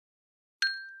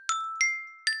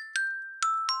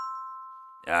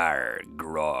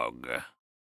Grog.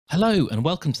 Hello and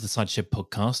welcome to the Sideshow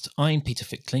podcast. I'm Peter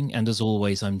Fickling, and as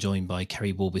always, I'm joined by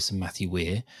Kerry Walbis and Matthew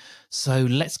Weir. So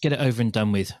let's get it over and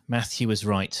done with. Matthew was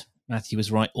right. Matthew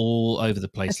was right all over the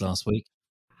place last week.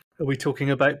 Are we talking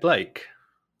about Blake?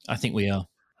 I think we are.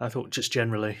 I thought just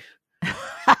generally.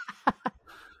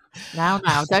 Now,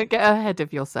 don't get ahead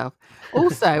of yourself.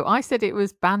 Also, I said it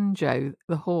was Banjo,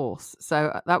 the horse.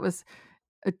 So that was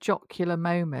a jocular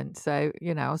moment. So,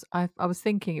 you know, I was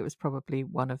thinking it was probably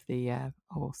one of the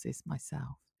horses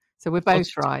myself. So we're both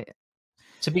right.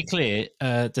 To be clear,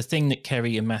 the thing that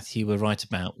Kerry and Matthew were right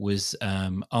about was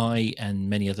I and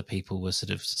many other people were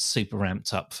sort of super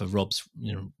ramped up for Rob's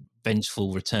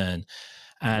vengeful return.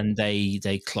 And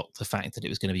they clocked the fact that it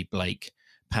was going to be Blake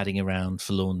padding around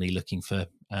forlornly looking for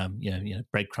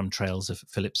breadcrumb trails of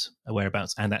Philip's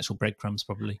whereabouts and actual breadcrumbs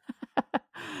probably.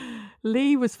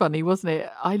 Lee was funny, wasn't it?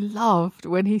 I loved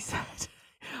when he said,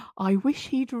 I wish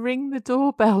he'd ring the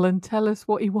doorbell and tell us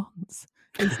what he wants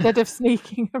instead of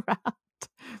sneaking around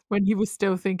when he was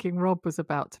still thinking Rob was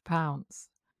about to pounce.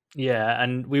 Yeah,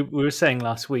 and we were saying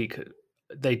last week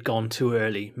they'd gone too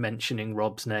early mentioning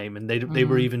Rob's name, and they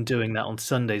were even doing that on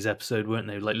Sunday's episode, weren't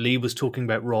they? Like Lee was talking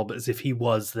about Rob as if he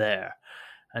was there,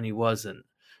 and he wasn't.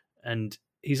 And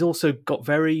he's also got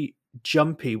very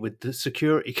jumpy with the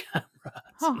security camera.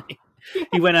 Oh.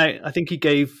 He went out, I think he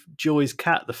gave Joy's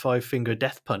cat the 5-finger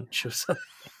death punch or something.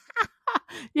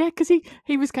 Yeah, because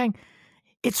he was going,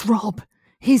 it's Rob.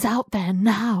 He's out there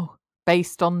now.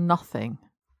 Based on nothing.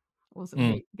 Wasn't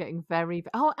he getting very...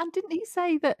 Oh, and didn't he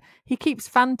say that he keeps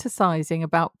fantasizing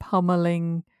about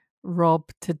pummeling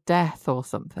Rob to death or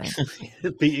something?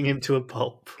 Beating him to a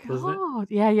pulp, wasn't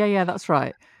it? Yeah, that's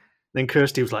right. Then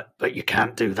Kirsty was like, but you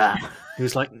can't do that. He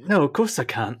was like, no, of course I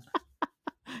can't.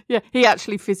 Yeah, he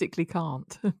actually physically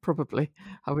can't, probably,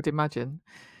 I would imagine.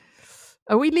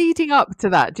 Are we leading up to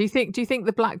that? Do you think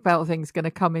the black belt thing's going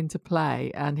to come into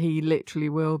play and he literally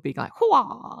will be like,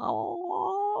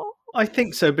 wow? I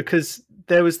think so, because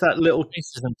there was that little...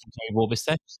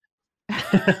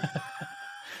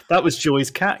 That was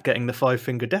Joy's cat getting the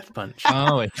 5-finger death punch.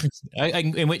 Oh,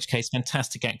 in which case,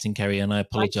 fantastic acting, Kerry, and I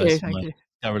apologise for my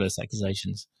scurrilous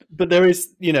accusations. But there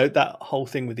is, that whole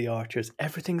thing with the archers.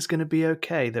 Everything's going to be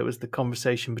okay. There was the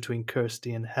conversation between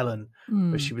Kirsty and Helen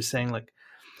where she was saying, like,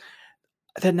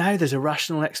 that now there's a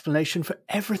rational explanation for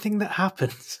everything that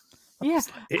happens. Yes.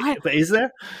 But is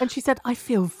there? And she said, I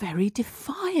feel very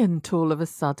defiant all of a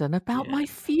sudden about my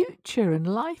future and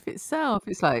life itself.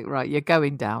 It's like, right, you're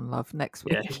going down, love, next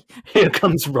week. Yeah. Here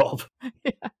comes Rob.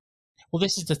 Yeah. Well,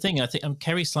 this is the thing. I think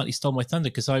Kerry slightly stole my thunder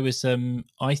because I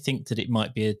think that it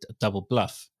might be a double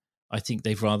bluff. I think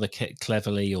they've rather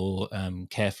cleverly or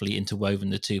carefully interwoven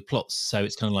the two plots. So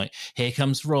it's kind of like, here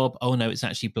comes Rob. Oh no, it's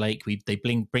actually Blake. They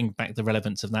bring back the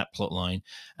relevance of that plot line,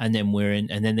 and then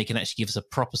and then they can actually give us a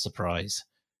proper surprise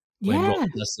when Rob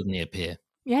does suddenly appear.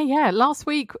 Yeah. Last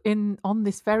week on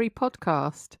this very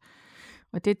podcast,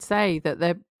 I did say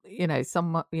that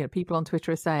some people on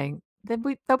Twitter are saying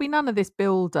there'll be none of this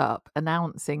build up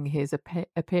announcing his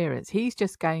appearance. He's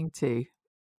just going to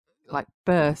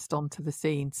burst onto the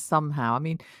scene somehow. I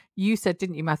mean, you said,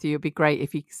 didn't you, Matthew, it'd be great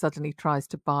if he suddenly tries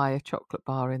to buy a chocolate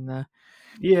bar in the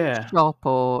shop,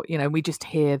 or we just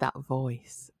hear that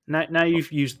voice. Now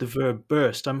you've used the verb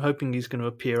burst. I'm hoping he's going to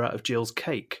appear out of Jill's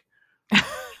cake.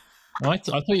 I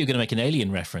thought you were going to make an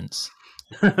Alien reference.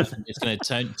 It's going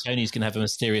to Tony's going to have a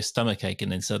mysterious stomachache, and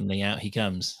then suddenly out he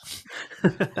comes.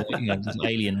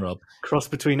 Alien Rob, cross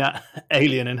between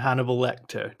Alien and Hannibal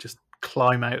Lecter, just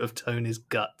climb out of Tony's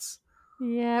guts.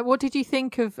 Yeah, what did you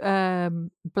think of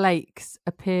Blake's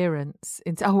appearance?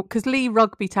 Because Lee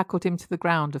Rugby tackled him to the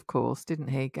ground, of course, didn't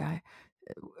he? Guy,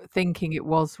 thinking it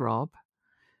was Rob.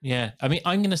 Yeah, I mean,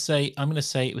 I'm going to say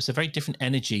it was a very different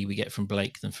energy we get from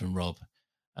Blake than from Rob.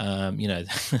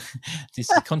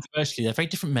 This is controversially, they're very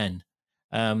different men.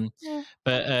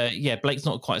 But Blake's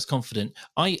not quite as confident.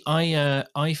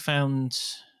 I found.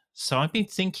 So I've been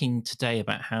thinking today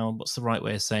about what's the right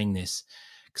way of saying this,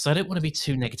 because I don't want to be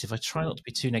too negative. I try not to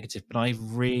be too negative, but I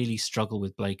really struggle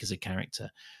with Blake as a character.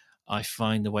 I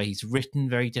find the way he's written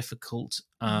very difficult.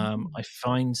 I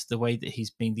find the way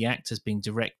that the actor's being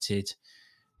directed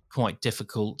quite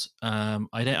difficult.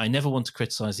 I never want to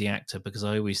criticize the actor because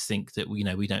I always think that we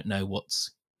don't know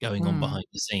what's going on behind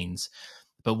the scenes.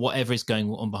 But whatever is going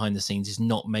on behind the scenes is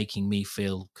not making me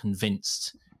feel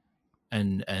convinced.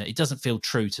 And it doesn't feel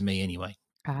true to me anyway.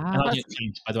 And I don't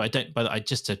claim, by the way,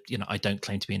 I don't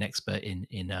claim to be an expert in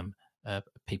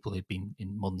people who've been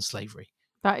in modern slavery.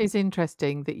 That is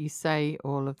interesting that you say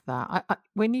all of that.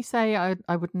 When you say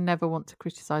I would never want to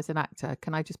criticize an actor,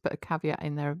 can I just put a caveat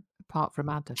in there? apart from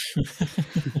Adam.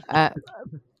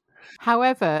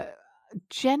 However,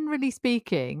 generally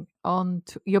speaking,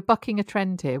 you're bucking a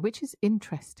trend here, which is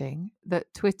interesting,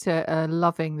 that Twitter are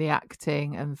loving the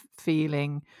acting and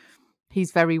feeling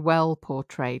he's very well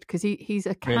portrayed, because he's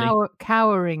a Really?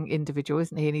 cowering individual,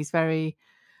 isn't he? And he's very,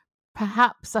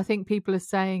 perhaps I think people are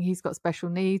saying he's got special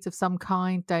needs of some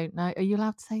kind. Don't know. Are you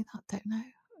allowed to say that? Don't know.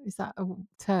 Is that a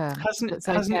term? Hasn't That's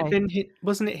it okay? been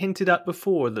wasn't it hinted at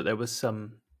before that there was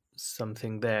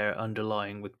something there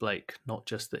underlying with Blake, not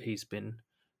just that he's been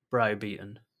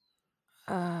browbeaten?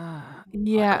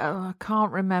 I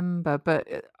can't remember, but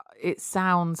it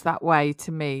sounds that way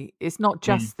to me. It's not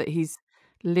just that he's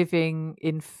living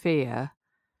in fear.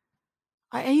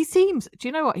 He seems, do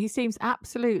you know what? He seems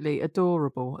absolutely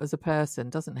adorable as a person,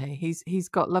 doesn't he? He's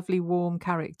got lovely, warm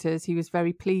characters. He was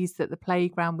very pleased that the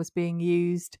playground was being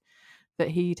used, that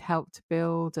he'd helped to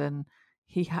build, and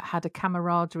he had a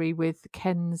camaraderie with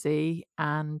Kenzie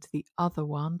and the other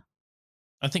one.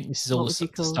 I think this is all What the was he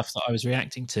called? stuff that I was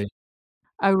reacting to.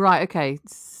 Oh, right. Okay.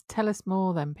 Tell us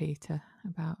more then, Peter,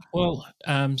 about. Well,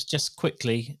 just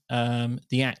quickly,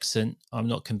 the accent. I'm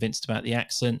not convinced about the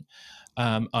accent.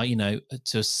 To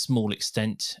a small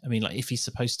extent. I mean, like, if he's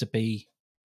supposed to be,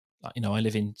 like, I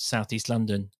live in Southeast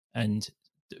London, and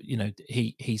I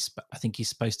think he's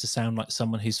supposed to sound like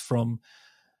someone who's from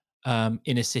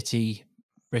inner city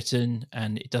Britain,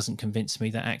 and it doesn't convince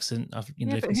me, that accent. I've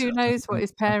lived But in who South knows what London.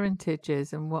 his parentage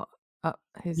is and what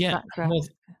his background Well,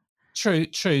 is.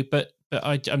 true, but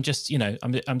I'm just,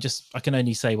 I can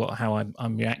only say how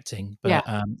I'm reacting. But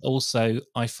also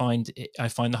I find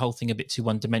the whole thing a bit too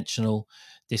one-dimensional.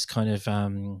 This kind of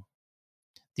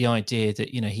the idea that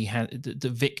he had the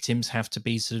victims have to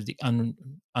be sort of the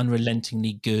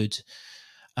unrelentingly good.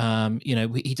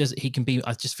 He can be.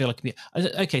 I just feel like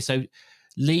okay. So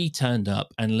Lee turned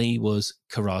up, and Lee was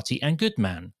karate and good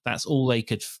man. That's all they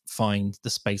could find the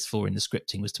space for in the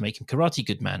scripting, was to make him karate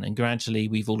good man. And gradually,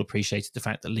 we've all appreciated the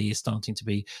fact that Lee is starting to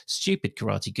be stupid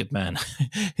karate good man,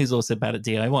 who's also bad at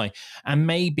DIY. And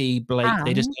maybe Blake,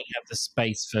 they just don't have the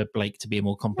space for Blake to be a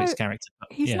more complex character.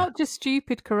 He's not just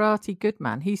stupid karate good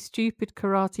man. He's stupid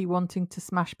karate wanting to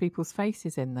smash people's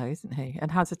faces in, though, isn't he?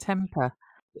 And has a temper.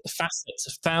 Facets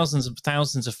of thousands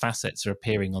of facets are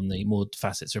appearing on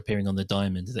the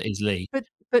diamond that is Lee. But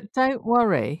don't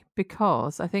worry,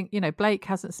 because I think Blake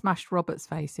hasn't smashed Robert's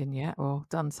face in yet, or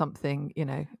done something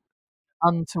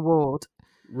untoward.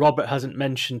 Robert hasn't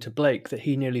mentioned to Blake that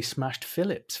he nearly smashed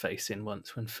Philip's face in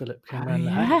once when Philip came around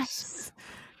the house.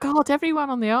 God, everyone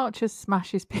on the Archers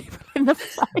smashes people in the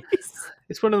face.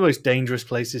 It's one of the most dangerous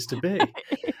places to be.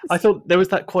 I thought there was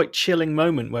that quite chilling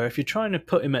moment where, if you're trying to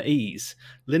put him at ease,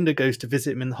 Linda goes to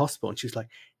visit him in the hospital and she's like,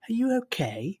 "Are you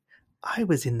okay? I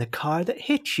was in the car that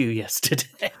hit you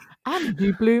yesterday. And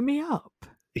you blew me up."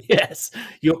 Yes.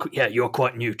 You're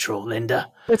quite neutral,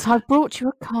 Linda. But I brought you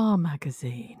a car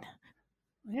magazine.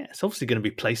 Yeah, it's obviously going to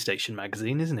be PlayStation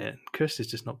magazine, isn't it?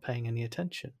 Kirsty's just not paying any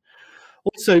attention.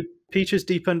 Also, Peter's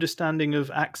deep understanding of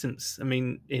accents, I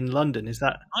mean, in London, is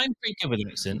that... I'm pretty good with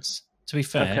accents, to be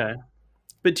fair. Okay.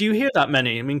 But do you hear that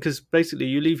many? I mean, because basically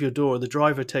you leave your door, the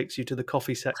driver takes you to the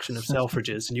coffee section of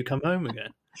Selfridges, and you come home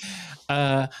again.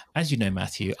 As you know,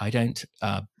 Matthew, I don't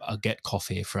get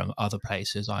coffee from other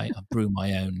places. I brew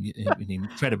my own in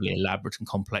incredibly elaborate and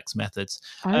complex methods.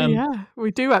 Yeah,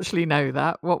 we do actually know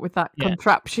that. What with that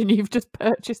contraption you've just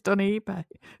purchased on eBay?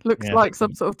 Looks like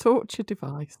some sort of torture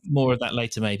device. More of that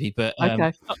later, maybe. But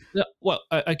okay.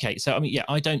 Okay. So I mean,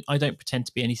 I don't pretend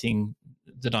to be anything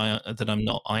that I'm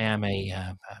not. I am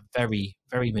a very,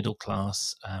 very middle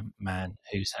class man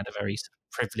who's had a very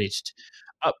privileged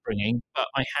upbringing, but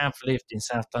I have lived in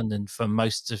South London for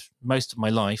most of my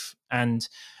life, and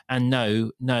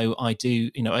no, I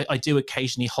do, I do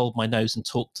occasionally hold my nose and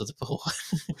talk to the poor.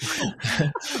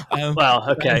 Well,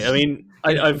 okay. I mean,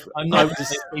 I'm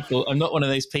not one of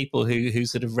those people who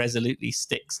sort of resolutely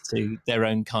sticks to their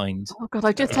own kind. Oh God,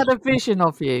 I just had a vision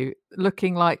of you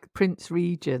looking like Prince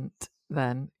Regent.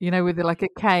 Then with like a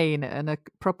cane and a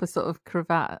proper sort of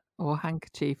cravat or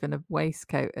handkerchief and a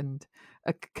waistcoat and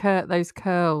those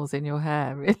curls in your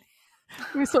hair. Really,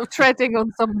 you're sort of treading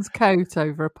on someone's coat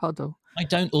over a puddle. I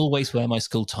don't always wear my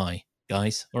school tie,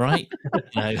 guys. All right.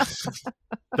 No.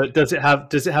 But does it have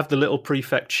the little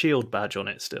prefect shield badge on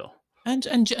it still? And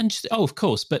oh, of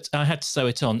course, but I had to sew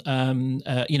it on.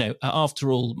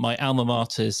 After all, my alma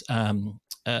mater's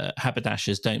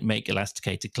haberdashers don't make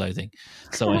elasticated clothing,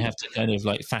 so I have to kind of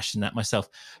like fashion that myself.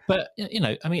 But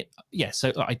I mean,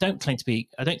 so I don't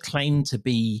claim to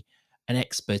be an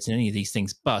expert in any of these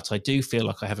things, but I do feel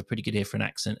like I have a pretty good ear for an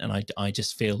accent, and I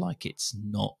just feel like it's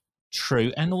not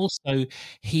true. And also,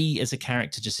 he as a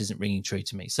character just isn't ringing true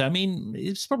to me. So, I mean,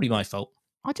 it's probably my fault.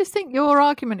 I just think your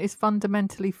argument is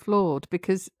fundamentally flawed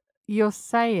because you're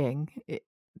saying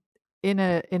in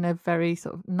a very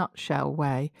sort of nutshell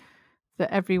way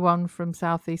that everyone from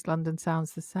Southeast London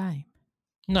sounds the same.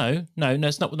 No,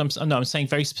 it's not what I'm saying. No, I'm saying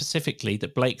very specifically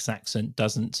that Blake's accent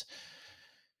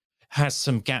has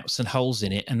some gaps and holes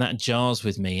in it, and that jars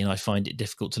with me, and I find it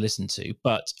difficult to listen to.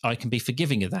 But I can be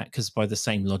forgiving of that because by the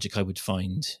same logic, I would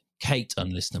find Kate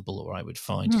unlistenable, or I would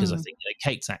find, because I think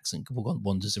Kate's accent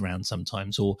wanders around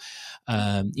sometimes, or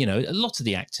a lot of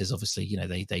the actors, obviously,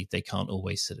 they can't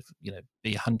always sort of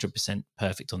be 100%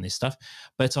 perfect on this stuff.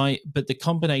 But the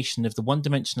combination of the one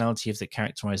dimensionality of the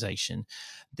characterization,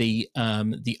 the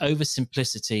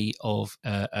oversimplicity of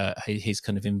his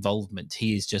kind of involvement,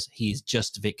 he is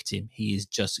just victim. He is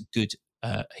just good.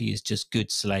 He is just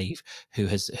good slave who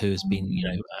has been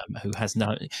who has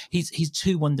no. He's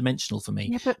too one dimensional for me.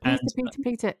 Yeah, but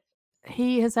Peter,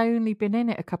 he has only been in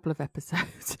it a couple of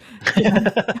episodes.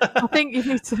 I think you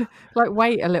need to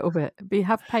wait a little bit.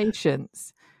 Have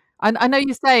patience. I know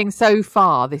you're saying so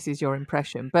far this is your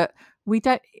impression, but we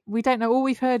don't know. All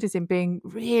we've heard is him being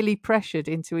really pressured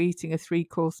into eating a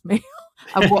 3-course meal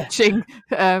and watching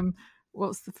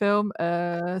what's the film?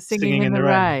 Singing in the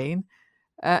Rain.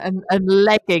 And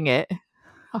legging it.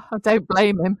 I don't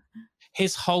blame him.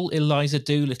 His whole Eliza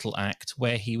Doolittle act,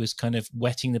 where he was kind of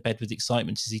wetting the bed with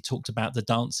excitement as he talked about the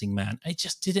dancing man,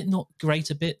 did it not grate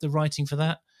a bit, the writing for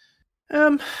that?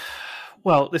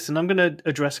 Well, listen, I'm going to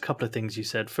address a couple of things you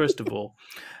said. First of all,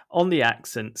 on the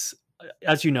accents,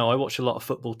 as you know, I watch a lot of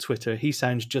football Twitter. He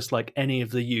sounds just like any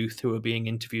of the youth who are being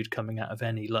interviewed coming out of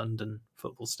any London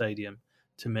football stadium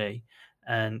to me.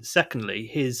 And secondly,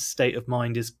 his state of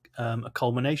mind is a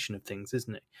culmination of things,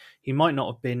 isn't it? He might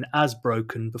not have been as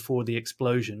broken before the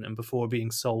explosion and before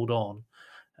being sold on.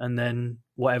 And then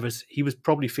he was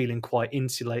probably feeling quite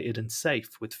insulated and safe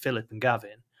with Philip and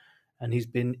Gavin. And he's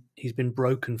been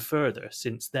broken further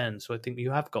since then. So I think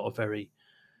you have got a very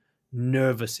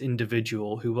nervous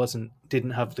individual who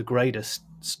didn't have the greatest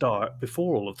start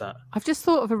before all of that. I've just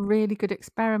thought of a really good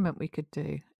experiment we could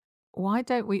do. Why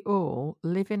don't we all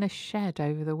live in a shed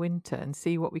over the winter and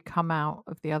see what we come out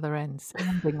of the other end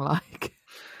sounding like?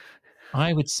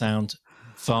 I would sound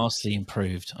vastly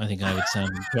improved. I think I would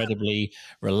sound incredibly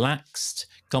relaxed,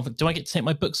 confident. Do I get to take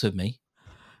my books with me?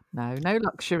 No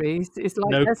luxuries. It's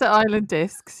like Desert Island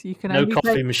Discs. You can only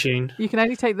coffee machine. You can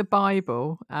only take the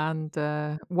Bible and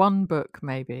one book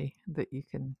maybe that you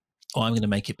can. Oh, I'm going to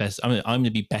make it best. I'm going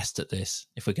to be best at this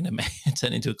if we're going to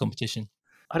turn it into a competition.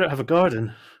 I don't have a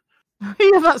garden.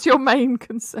 Yeah, that's your main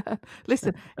concern.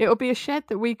 Listen, it'll be a shed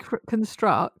that we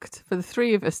construct for the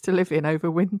 3 of us to live in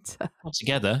over winter. Not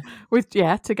together.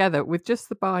 Together with just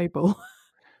the Bible.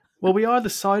 Well, we are the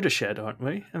cider shed, aren't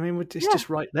we? I mean, it's just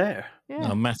right there. Yeah.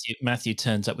 No, Matthew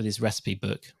turns up with his recipe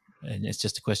book, and it's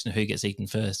just a question of who gets eaten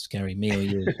first, Gary, me or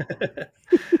you.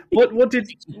 What did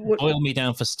boil me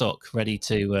down for stock, ready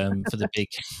to for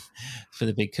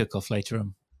the big cook-off later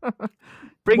on.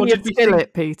 Bring your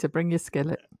skillet, Peter. Bring your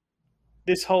skillet.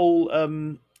 This whole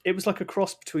it was like a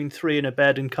cross between 3 in a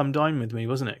bed and Come Dine With Me,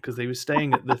 wasn't it? Because they were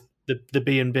staying at the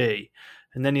B&B,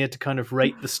 and then he had to kind of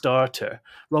rate the starter.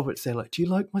 Robert's there like, do you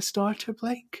like my starter,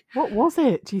 Blake? What was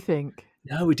it, do you think?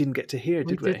 No, we didn't get to hear,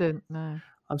 did we? We didn't, no.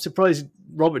 I'm surprised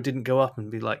Robert didn't go up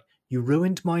and be like, you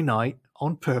ruined my night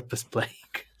on purpose,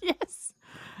 Blake. Yes.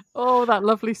 Oh, that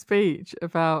lovely speech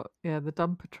about the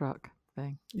dumper truck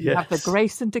thing. You have the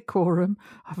grace and decorum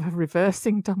of a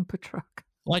reversing dumper truck.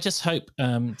 Well, I just hope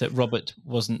that Robert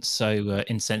wasn't so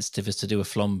insensitive as to do a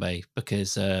flambe,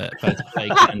 because both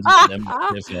Blake and them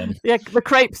the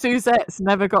crepe Suzette's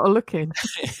never got a look in.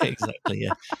 Exactly,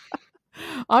 yeah.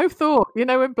 I thought,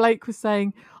 when Blake was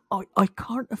saying, I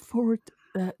can't afford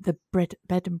the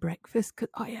bed and breakfast because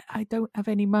I don't have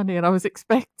any money, and I was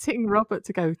expecting Robert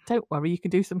to go, don't worry, you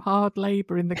can do some hard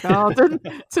labour in the garden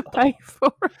to pay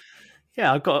for it.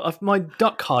 Yeah, my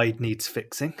duck hide needs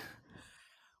fixing.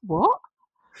 What?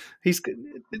 He's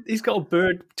got a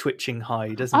bird twitching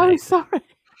hide, hasn't he? Oh, sorry.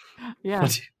 Yeah,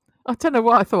 I don't know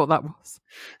what I thought that was.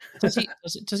 Does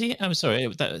he? I'm sorry.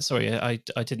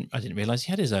 I didn't realise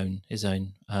he had his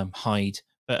own hide.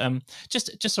 But just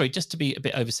to be a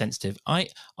bit oversensitive, I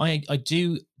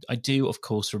do of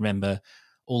course remember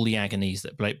all the agonies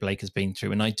that Blake has been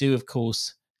through, and I do of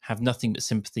course have nothing but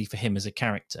sympathy for him as a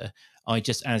character. I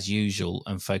just, as usual,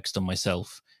 am focused on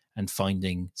myself and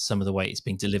finding some of the way it's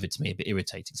being delivered to me a bit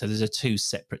irritating. So those are 2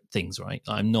 separate things, right?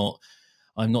 I'm not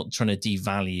trying to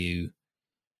devalue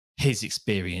his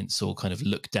experience or kind of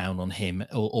look down on him,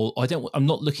 or I'm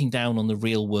not looking down on the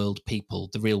real world people,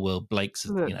 the real world Blakes.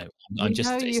 Look, You know, we know it's you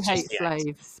just hate the act.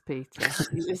 slaves, Peter.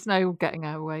 There's no getting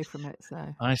away from it.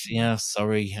 So Yeah,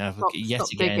 sorry. stop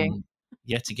digging.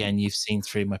 Yet again, you've seen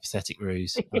through my pathetic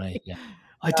ruse. Yeah.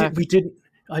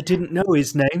 I didn't know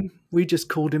his name. We just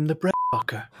called him the bread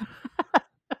fucker.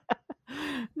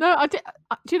 No, I did.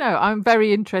 Do you know? I'm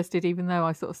very interested, even though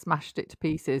I sort of smashed it to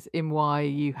pieces, in why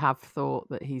you have thought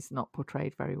that he's not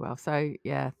portrayed very well. So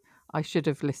yeah, I should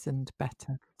have listened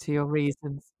better to your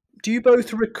reasons. Do you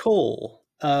both recall?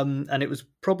 And it was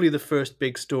probably the first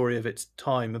big story of its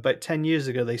time. About 10 years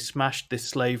ago, they smashed this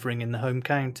slave ring in the home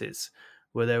counties,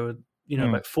 where there were,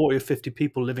 about 40 or 50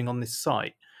 people living on this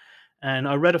site. And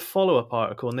I read a follow-up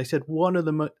article, and they said one of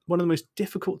the most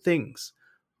difficult things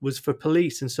was for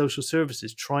police and social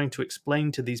services trying to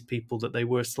explain to these people that they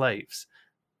were slaves.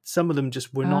 Some of them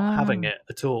just were not having it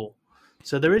at all.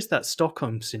 So there is that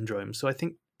Stockholm syndrome. So I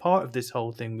think part of this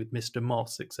whole thing with Mr.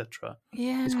 Moss, etc.,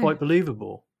 is quite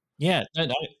believable. Yeah,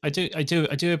 no, I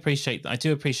do appreciate that. I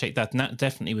do appreciate that, and that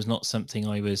definitely was not something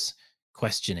I was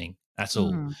questioning at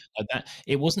all. That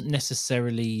it wasn't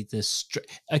necessarily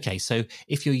okay. So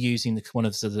if you're using one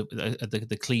of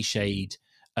the cliched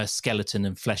skeleton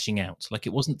and fleshing out, like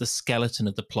it wasn't the skeleton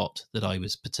of the plot that I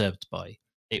was perturbed by.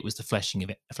 It was the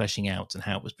fleshing out and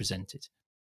how it was presented.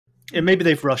 Yeah, maybe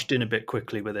they've rushed in a bit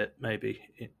quickly with it. Maybe.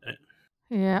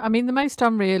 Yeah, I mean, the most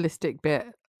unrealistic bit,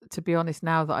 to be honest,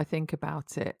 now that I think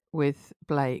about it, with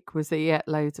Blake was that he ate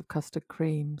loads of custard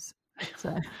creams.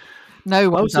 So no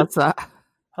one does that.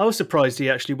 I was surprised he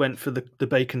actually went for the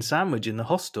bacon sandwich in the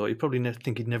hostel. He'd probably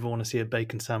think he'd never want to see a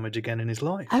bacon sandwich again in his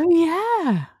life. Oh,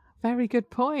 yeah. Very good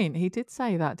point. He did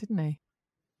say that, didn't he?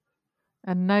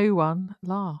 And no one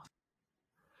laughed.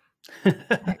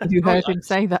 You heard him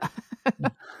say that.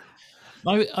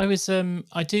 I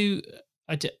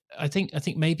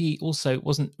think maybe also it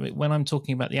wasn't, when I'm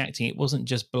talking about the acting, it wasn't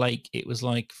just Blake. It was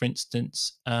like, for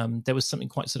instance, there was something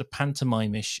quite sort of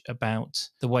pantomime-ish about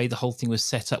the way the whole thing was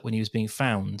set up when he was being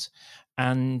found.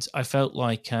 And I felt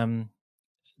like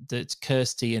that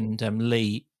Kirsty and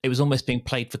Lee, it was almost being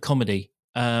played for comedy.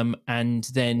 And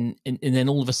then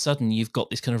all of a sudden you've got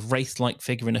this kind of wraith-like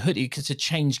figure in a hoodie, because to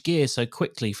change gear so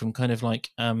quickly from kind of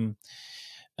like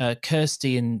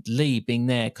Kirsty and Lee being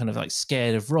there kind of like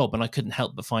scared of Rob, and I couldn't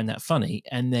help but find that funny.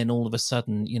 And then all of a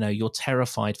sudden, you're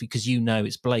terrified because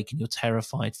it's Blake, and you're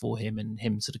terrified for him and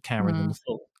him sort of cowering on the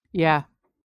floor. Yeah.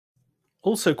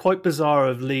 Also quite bizarre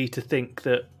of Lee to think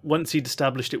that once he'd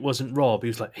established it wasn't Rob, he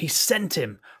was like, he sent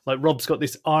him. Like Rob's got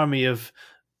this army of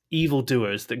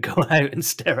evildoers that go out and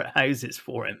stare at houses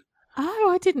for him.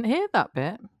 Oh, I didn't hear that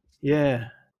bit. Yeah.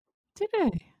 Did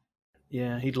he?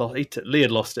 Yeah, Lee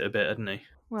had lost it a bit, hadn't he?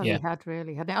 Well, yeah. He had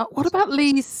really, hadn't he? What about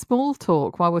Lee's small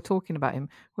talk while we're talking about him?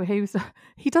 Where he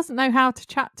doesn't know how to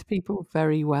chat to people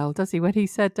very well, does he? When he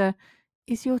said,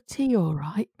 is your tea all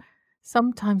right?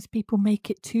 Sometimes people make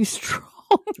it too strong.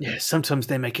 Yeah, sometimes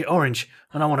they make it orange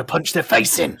and I want to punch their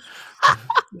face in.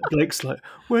 Blake's like,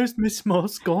 where's Miss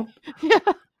Moss gone? Yeah.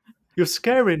 You're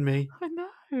scaring me. I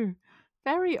know.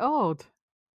 Very odd.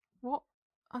 What?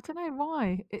 I don't know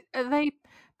why. Are they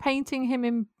painting him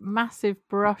in massive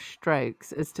brush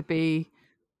strokes as to be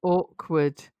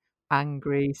awkward,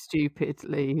 angry,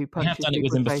 stupidly, who punches They have done it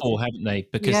with him before, haven't they?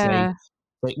 Because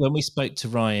when we spoke to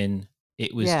Ryan,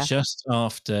 it was just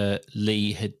after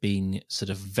Lee had been sort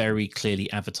of very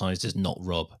clearly advertised as not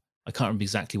Rob. I can't remember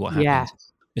exactly what happened. Yeah.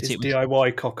 But it was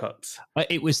DIY cock-ups.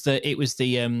 It was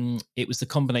the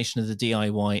combination of the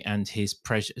DIY and his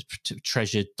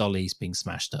treasured dollies being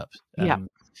smashed up.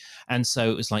 And so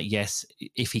it was like, yes,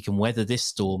 if he can weather this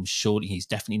storm, surely he's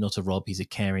definitely not a Rob. He's a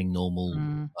caring,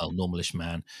 normalish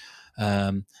man.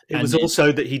 It was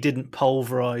also that he didn't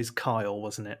pulverize Kyle,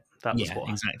 wasn't it? That was why.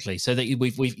 Exactly. So that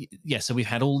we've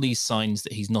had all these signs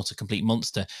that he's not a complete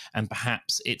monster, and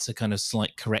perhaps it's a kind of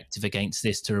slight corrective against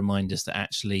this to remind us that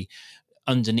actually,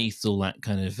 underneath all that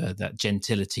kind of that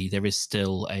gentility, there is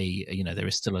still a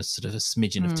sort of a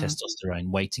smidgen of testosterone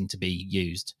waiting to be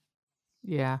used.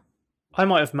 Yeah. I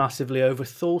might have massively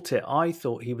overthought it. I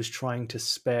thought he was trying to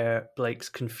spare Blake's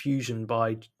confusion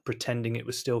by pretending it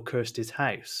was still Kirsty's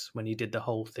house when he did the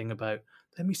whole thing about,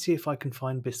 let me see if I can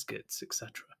find biscuits,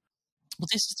 etc. Well,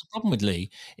 this is the problem with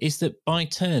Lee, is that by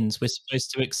turns we're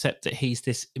supposed to accept that he's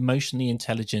this emotionally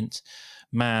intelligent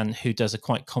man who does a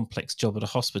quite complex job at a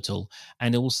hospital,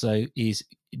 and also is,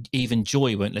 even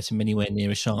Joy won't let him anywhere near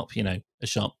a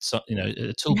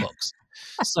toolbox.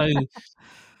 So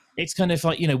it's kind of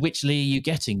like, which Lee are you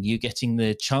getting? You getting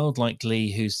the childlike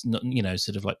Lee who's not,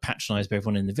 sort of like patronised by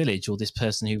everyone in the village, or this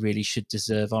person who really should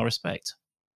deserve our respect?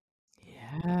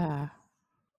 Yeah.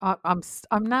 I'm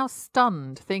now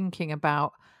stunned thinking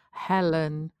about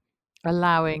Helen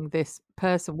allowing this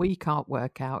person we can't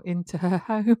work out into her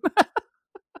home.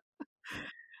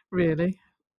 Really?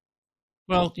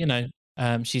 Well,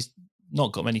 she's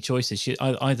not got many choices. She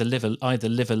either live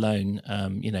alone,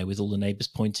 with all the neighbours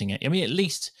pointing at. I mean, at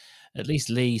least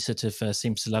Lee sort of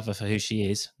seems to love her for who she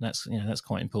is. That's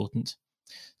quite important.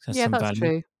 Has Yeah, some that's value.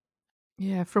 true.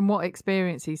 Yeah, from what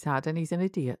experience he's had, and he's an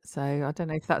idiot, so I don't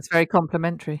know if that's very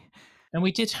complimentary. And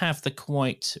we did have the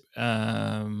quite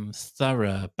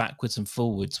thorough backwards and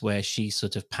forwards where she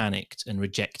sort of panicked and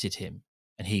rejected him,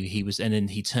 and and then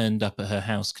he turned up at her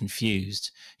house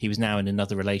confused. He was now in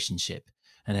another relationship,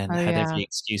 and then Oh, had yeah. every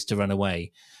excuse to run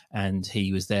away. And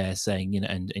he was there saying,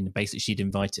 and basically she'd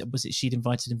invited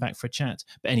him back for a chat.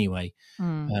 But anyway,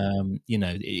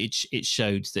 it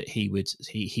showed that he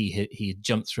had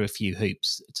jumped through a few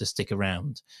hoops to stick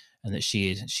around, and that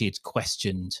she had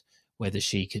questioned whether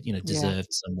she could, deserve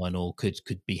someone or could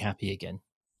be happy again.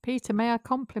 Peter, may I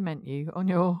compliment you on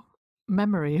your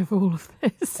memory of all of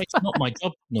this? It's not my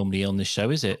job normally on this show,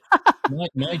 is it?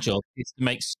 My job is to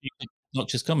make stupid, not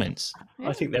just comments. Yeah.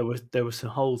 I think there were some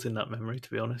holes in that memory, to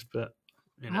be honest. But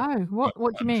Oh, what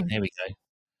do you mean? Here we go.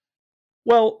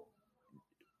 Well,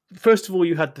 first of all,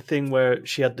 you had the thing where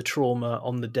she had the trauma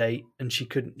on the date, and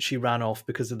she ran off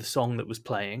because of the song that was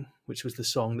playing, which was the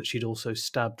song that she'd also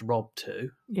stabbed Rob to.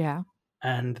 Yeah.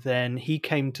 And then he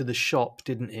came to the shop,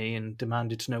 didn't he, and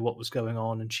demanded to know what was going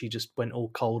on, and she just went all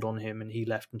cold on him, and he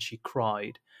left, and she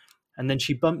cried. And then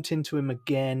she bumped into him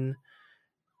again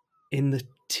in the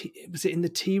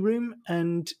tea room,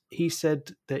 and he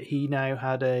said that he now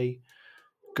had a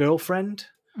girlfriend,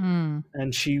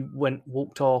 and she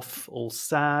walked off all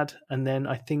sad. And then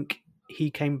I think he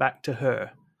came back to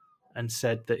her and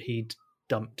said that he'd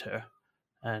dumped her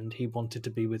and he wanted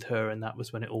to be with her, and that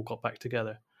was when it all got back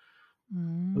together.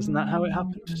 Wasn't that how it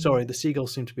happened? Sorry, the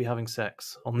seagulls seem to be having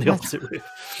sex on the opposite roof.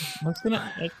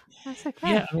 That's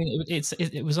okay. Yeah, I mean,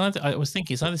 it was either, I was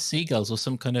thinking it's either seagulls or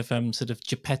some kind of sort of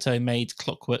Geppetto-made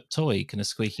clockwork toy kind of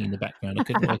squeaking in the background. I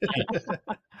couldn't work it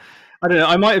out. I don't know.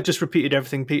 I might have just repeated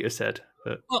everything Peter said.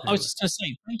 But well, anyway. I was just going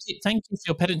to say thank you for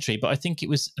your pedantry, but I think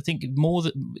more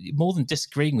than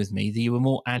disagreeing with me, that you were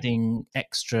more adding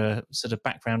extra sort of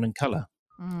background and colour.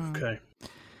 Okay.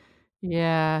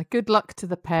 Yeah, good luck to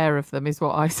the pair of them is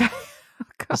what I say.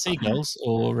 The seagulls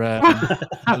or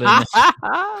Helen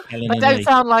they don't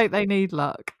sound like they need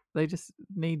luck. They just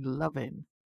need loving.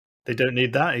 They don't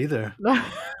need that either.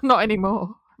 Not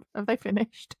anymore. Have they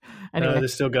finished? Anyway. No, they're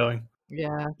still going.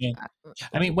 Yeah.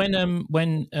 I mean,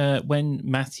 when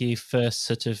Matthew first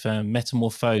sort of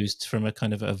metamorphosed from a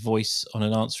kind of a voice on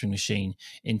an answering machine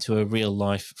into a real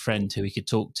life friend who he could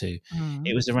talk to,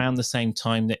 it was around the same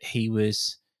time that he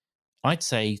was, I'd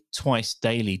say, twice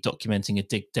daily documenting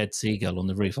a dead seagull on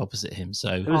the roof opposite him.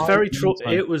 So it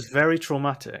was very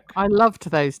traumatic. I loved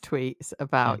those tweets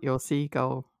about your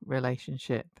seagull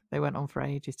relationship. They went on for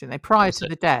ages, didn't they? Prior to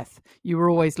the death, you were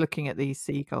always looking at these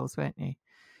seagulls, weren't you?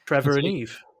 Trevor and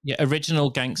Eve. Yeah, original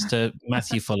gangster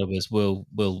Matthew followers will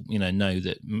know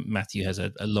that Matthew has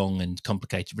a long and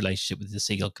complicated relationship with the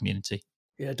seagull community.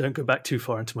 Yeah, don't go back too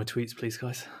far into my tweets, please,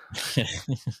 guys.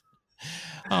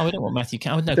 Oh, we don't want Matthew.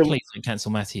 No, please don't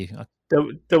cancel Matthew.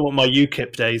 Don't want my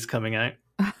UKIP days coming out.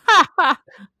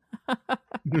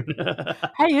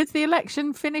 Hey, has the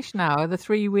election finished now? Are the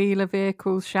three-wheeler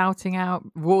vehicles shouting out?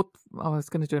 I was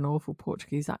going to do an awful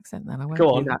Portuguese accent then. I won't. Go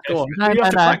on. No, you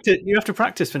have to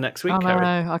practice for next week, Kerry.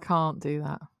 No, I can't do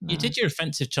that. No. You did your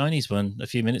offensive Chinese one a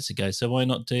few minutes ago, so why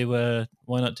not do a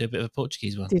bit of a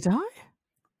Portuguese one? Did I?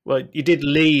 Well, you did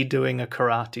Lee doing a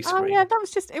karate scream. Oh, yeah, that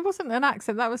was it wasn't an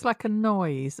accent. That was like a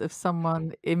noise of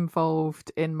someone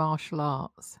involved in martial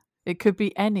arts. It could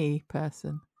be any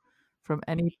person from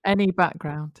any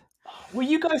background. Will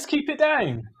you guys keep it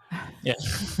down? Yeah.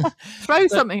 Throw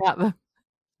something at them.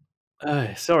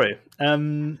 Sorry.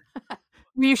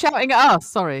 Were you shouting at us?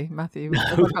 Sorry, Matthew.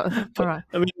 No, all right.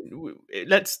 I mean,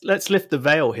 let's lift the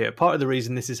veil here. Part of the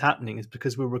reason this is happening is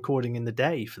because we're recording in the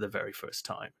day for the very first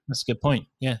time. That's a good point.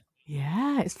 Yeah.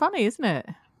 Yeah, it's funny, isn't it?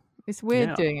 It's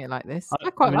weird doing it like this.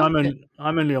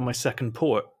 I'm only on my second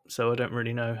port, so I don't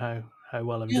really know how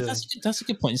well I'm doing. That's a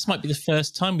good point. This might be the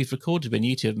first time we've recorded when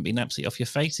you two haven't been absolutely off your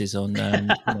faces on.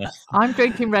 I'm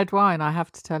drinking red wine, I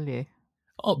have to tell you.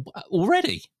 Oh,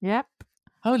 already? Yep.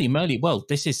 Holy moly! Well,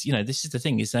 this is the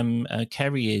thing is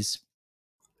Kerry is.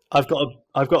 I've got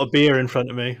a beer in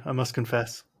front of me. I must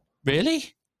confess.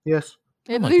 Really? Yes.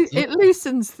 It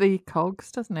loosens the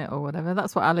cogs, doesn't it, or whatever?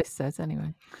 That's what Alice says,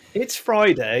 anyway. It's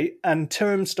Friday, and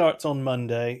term starts on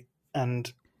Monday,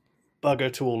 and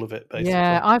bugger to all of it, basically.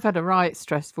 Yeah, I've had a right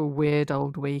stressful, weird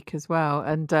old week as well.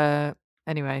 And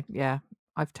anyway, yeah,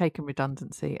 I've taken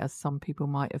redundancy, as some people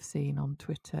might have seen on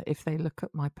Twitter if they look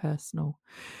at my personal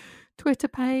Twitter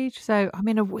page. So I'm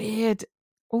in a weird,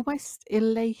 almost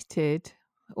elated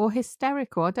or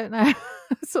hysterical, I don't know,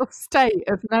 sort of state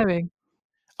of knowing.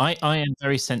 I am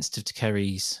very sensitive to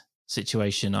Kerry's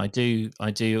situation. I do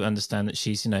understand that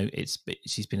she's,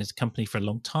 she's been at the company for a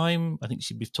long time. I think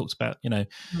we've talked about,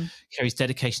 Kerry's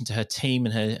dedication to her team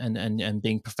and her and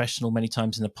being professional many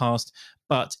times in the past.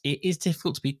 But it is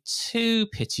difficult to be too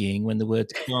pitying when the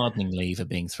words gardening leave are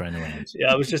being thrown around.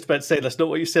 Yeah, I was just about to say that's not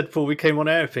what you said before we came on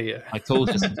air, Peter. I called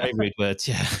it some very rude words.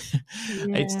 Yeah.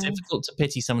 It's difficult to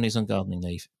pity someone who's on gardening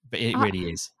leave, but it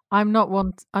really is. I'm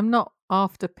not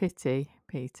after pity,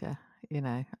 Peter.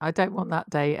 I don't want that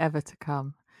day ever to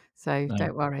come. So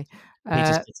don't worry.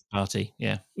 Peter's pity party,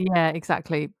 yeah. Yeah,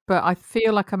 exactly. But I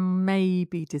feel like I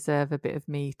maybe deserve a bit of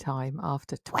me time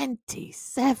after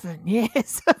 27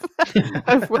 years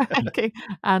of working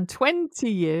and 20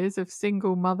 years of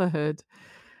single motherhood.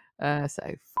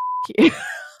 So you.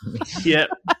 Yeah.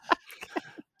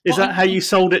 Is that how you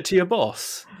sold it to your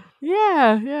boss?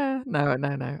 Yeah.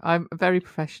 No. I'm very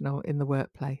professional in the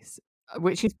workplace,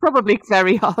 which is probably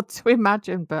very hard to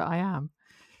imagine, but I am.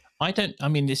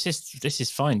 This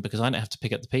is fine because I don't have to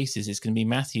pick up the pieces. It's going to be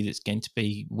Matthew that's going to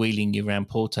be wheeling you around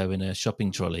Porto in a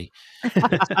shopping trolley.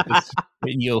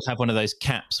 You'll have one of those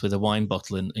caps with a wine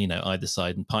bottle and either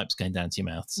side and pipes going down to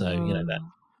your mouth. So that.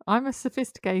 I'm a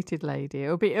sophisticated lady.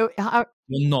 You're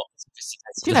not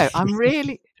sophisticated. I'm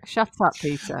really shut up,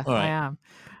 Peter. Right. I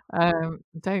am.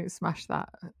 Don't smash that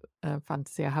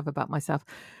fantasy I have about myself.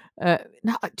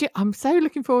 No, I'm so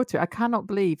looking forward to it. I cannot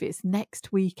believe it's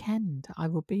next weekend. I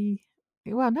will be.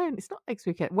 Well, no, it's not next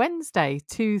weekend. Wednesday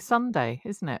to Sunday,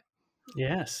 isn't it?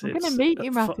 Yes. I'm going to meet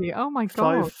you, Matthew. Oh my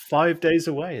God. 5 days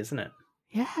away, isn't it?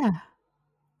 Yeah.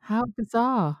 How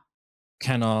bizarre.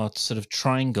 Can our sort of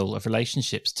triangle of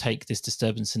relationships take this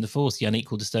disturbance in the force, the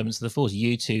unequal disturbance of the force?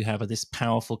 You two have this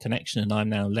powerful connection, and I'm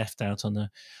now left out on a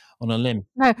limb.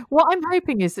 No, what I'm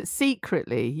hoping is that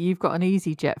secretly you've got an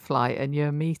EasyJet flight and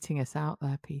you're meeting us out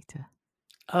there, Peter.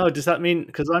 Oh, does that mean,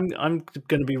 because I'm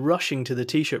going to be rushing to the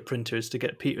T-shirt printers to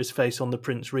get Peter's face on the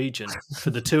Prince Regent for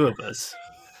the two of us.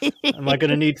 Am I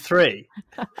going to need 3?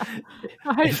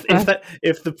 If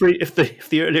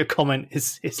the earlier comment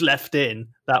is left in,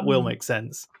 that will make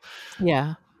sense.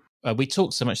 Yeah. We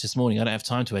talked so much this morning. I don't have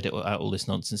time to edit out all this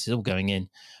nonsense. It's all going in.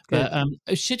 But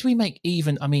should we make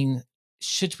even?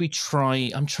 Should we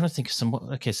try? I'm trying to think of some.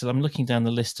 Okay, so I'm looking down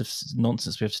the list of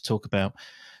nonsense we have to talk about.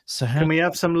 So can we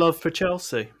have some love for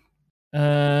Chelsea?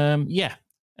 Yeah.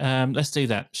 Let's do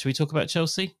that. Should we talk about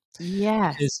Chelsea?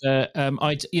 Yeah. Because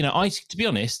to be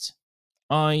honest,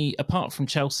 apart from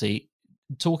Chelsea,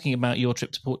 talking about your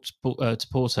trip to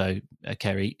Porto,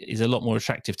 Kerry, is a lot more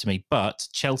attractive to me. But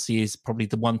Chelsea is probably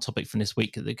the one topic from this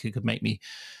week that could make me,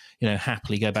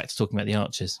 happily go back to talking about the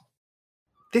Archers.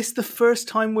 This is the first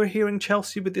time we're hearing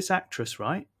Chelsea with this actress,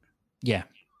 right? Yeah.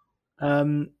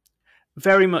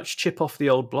 Very much chip off the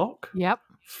old block. Yep.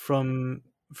 From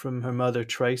her mother,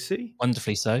 Tracy.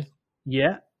 Wonderfully so.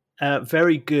 Yeah.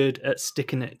 Very good at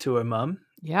sticking it to her mum.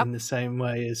 Yep. In the same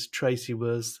way as Tracy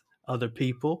was other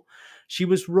people. She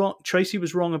was wrong. Tracy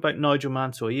was wrong about Nigel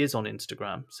Mansell. He is on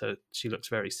Instagram, so she looks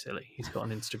very silly. He's got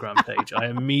an Instagram page. I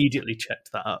immediately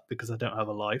checked that up because I don't have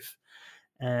a life.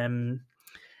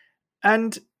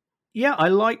 And yeah, I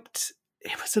liked.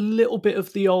 It was a little bit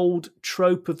of the old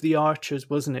trope of the Archers,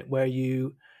 wasn't it? Where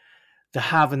the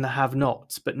have and the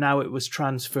have-nots, but now it was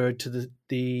transferred to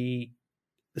the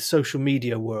social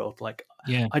media world. Like,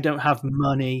 yeah. I don't have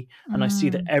money, and I see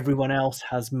that everyone else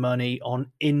has money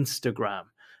on Instagram.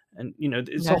 And,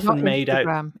 it's often made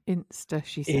Instagram, out... Insta,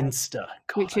 she said. Insta.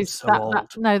 God, which is so old.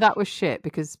 No, that was shit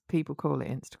because people call it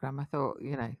Instagram. I thought,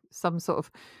 some sort of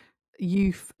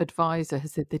youth advisor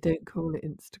has said they don't call it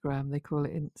Instagram, they call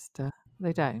it Insta.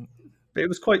 They don't. But it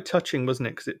was quite touching, wasn't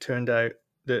it? Because it turned out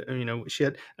that, she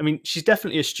had... she's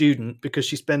definitely a student because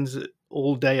she spends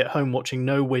all day at home watching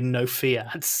no win, no fee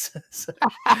ads. So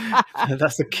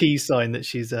that's a key sign that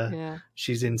she's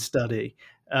in study.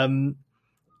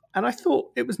 And I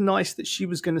thought it was nice that she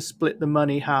was going to split the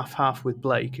money half with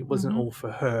Blake. It wasn't all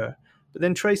for her. But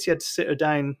then Tracy had to sit her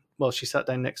down. Well, she sat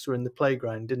down next to her in the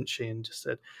playground, didn't she? And just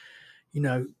said, we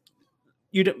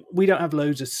don't have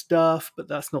loads of stuff, but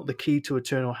that's not the key to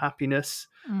eternal happiness.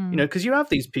 Because you have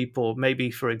these people,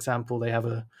 maybe, for example, they have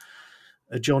a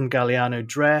John Galliano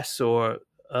dress or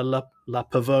a La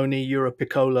Pavoni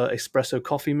Europiccola espresso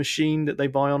coffee machine that they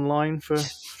buy online for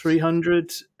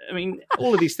 300. I mean,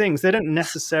 all of these things, they don't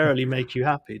necessarily make you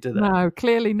happy, do they? No,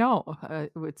 clearly not,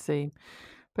 it would seem.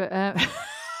 But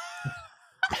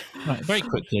Right, very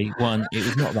quickly, one, it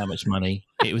was not that much money.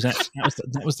 It was actually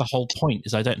that was the whole point,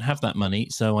 is I don't have that money,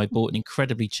 so I bought an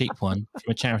incredibly cheap one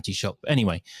from a charity shop. But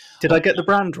anyway, Did I get the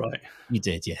brand right? you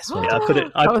did, yes. Well Yeah,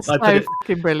 done. I that was put so it.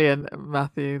 fucking brilliant,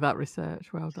 Matthew. That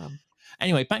research, well done.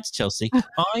 Anyway, back to Chelsea.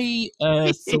 I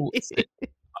thought that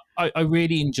I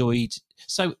really enjoyed.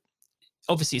 So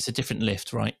obviously, it's a different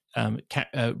lift, right?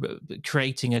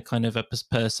 Creating a kind of a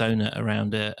persona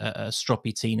around a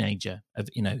stroppy teenager, of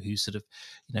who's sort of,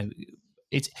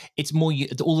 it's more,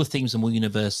 all the themes are more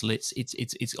universal. It's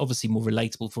obviously more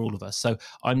relatable for all of us. So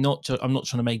I'm not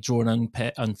trying to draw an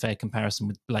unfair comparison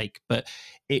with Blake, but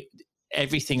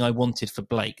everything I wanted for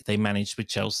Blake, they managed with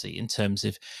Chelsea, in terms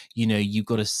of, you've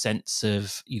got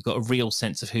a real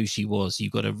sense of who she was.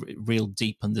 You've got a real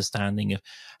deep understanding of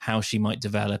how she might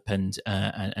develop, and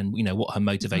what her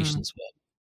motivations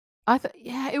were.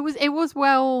 It was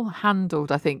well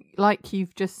handled. I think, like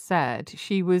you've just said,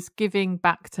 she was giving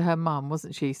back to her mum,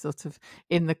 wasn't she? Sort of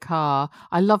in the car.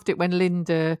 I loved it when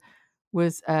Linda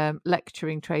was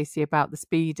lecturing Tracy about the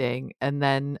speeding, and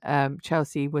then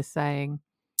Chelsea was saying,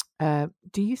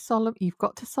 you've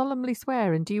got to solemnly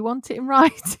swear, and do you want it in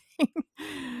writing?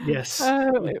 Yes.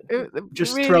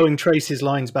 Just really, throwing Tracy's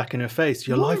lines back in her face.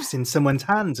 Your life's in someone's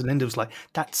hands. And Linda was like,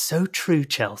 that's so true,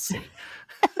 Chelsea.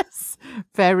 yes,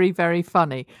 very, very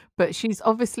funny. But she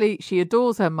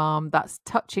adores her mum. That's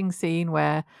touching scene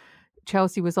where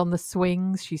Chelsea was on the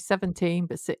swings. She's 17,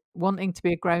 but wanting to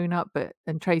be a grown up.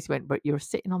 And Tracy went, but you're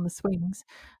sitting on the swings.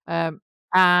 And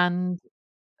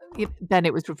then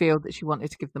it was revealed that she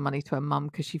wanted to give the money to her mum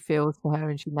because she feels for her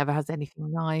and she never has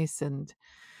anything nice. And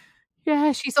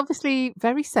yeah, she's obviously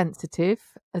very sensitive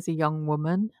as a young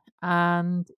woman.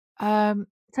 And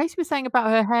Tracy was saying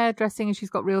about her hairdressing, and she's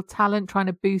got real talent, trying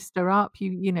to boost her up.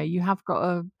 You have got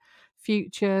a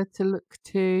future to look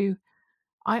to.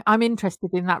 I'm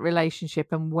interested in that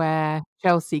relationship and where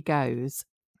Chelsea goes,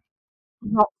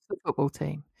 not the football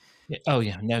team. Yeah. Oh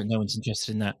yeah, no one's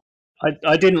interested in that.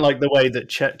 I didn't like the way that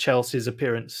Chelsea's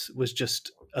appearance was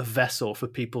just a vessel for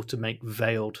people to make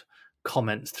veiled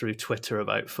comments through Twitter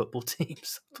about football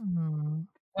teams.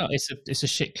 Well, it's a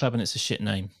shit club and it's a shit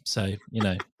name, so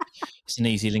it's an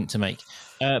easy link to make.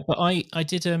 But I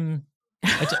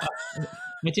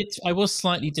was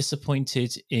slightly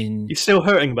disappointed in. You're still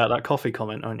hurting about that coffee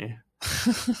comment, aren't you?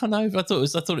 I know, but I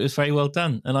thought it was very well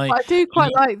done, and I do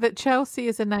quite like that Chelsea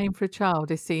as a name for a child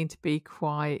is seen to be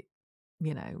quite,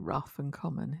 rough and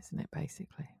common, isn't it?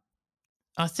 Basically,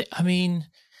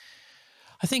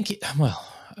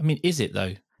 is it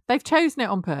though? They've chosen it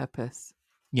on purpose.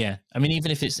 Yeah,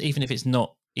 even if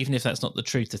that's not the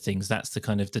truth of things, that's the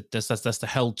kind of that's the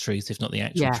held truth, if not the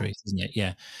actual truth, isn't it?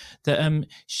 Yeah.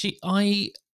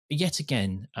 Yet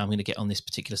again, I'm going to get on this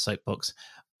particular soapbox.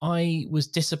 I was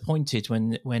disappointed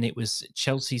when it was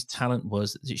Chelsea's talent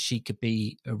was that she could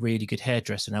be a really good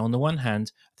hairdresser. Now, on the one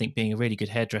hand, I think being a really good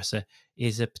hairdresser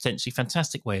is a potentially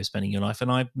fantastic way of spending your life,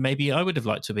 and I would have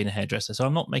liked to have been a hairdresser. So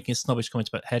I'm not making a snobbish comment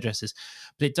about hairdressers,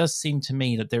 but it does seem to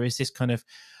me that there is this kind of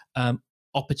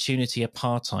opportunity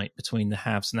apartheid between the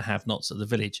haves and the have-nots of the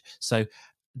village. So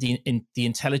the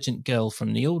intelligent girl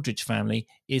from the Aldridge family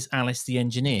is Alice the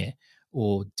engineer,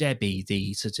 or Debbie,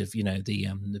 the sort of,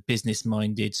 the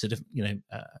business-minded sort of,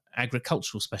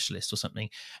 agricultural specialist or something.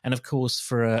 And of course,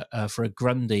 for a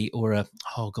Grundy or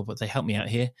what, they help me out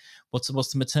here. What's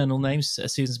the maternal name?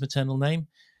 Susan's maternal name?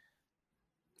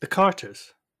 The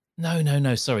Carters.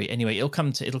 No. Sorry. Anyway, it'll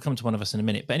come to one of us in a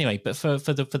minute. But anyway, for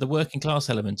the working class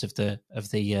element of the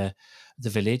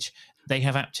village, they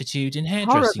have aptitude in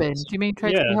hairdressing. Horrobin. Do you mean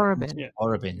Tracy Horrobin? Yeah.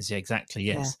 Horrobins. Yeah, exactly.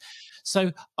 Yes. Yeah.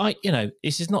 So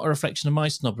this is not a reflection of my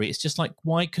snobbery. It's just like,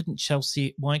 why couldn't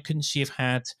she have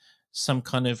had some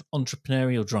kind of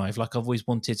entrepreneurial drive? Like I've always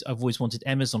wanted Emma's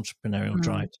entrepreneurial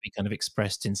drive to be kind of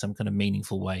expressed in some kind of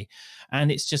meaningful way.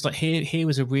 And it's just like, here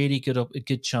was a really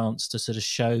good chance to sort of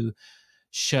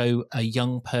show a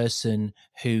young person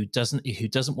who doesn't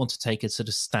want to take a sort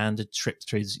of standard trip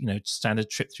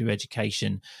through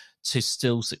education to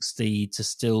still succeed, to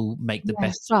still make the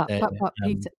best. But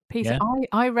Peter,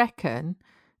 I reckon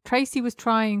Tracy was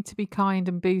trying to be kind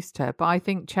and boost her, but I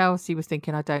think Chelsea was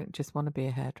thinking, I don't just want to be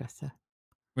a hairdresser.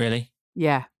 Really?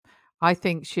 Yeah, I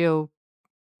think she'll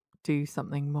do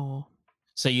something more.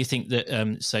 So you think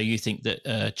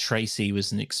that Tracy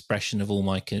was an expression of all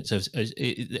my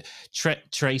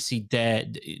Tracy dare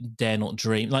not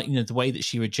dream, like, you know, the way that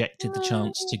she rejected the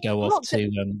chance to go off to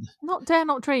not dare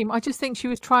not dream. I just think she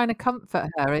was trying to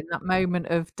comfort her in that moment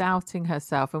of doubting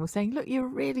herself and was saying, look, you're a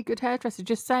really good hairdresser,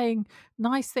 just saying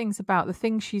nice things about the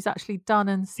things she's actually done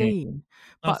and seen.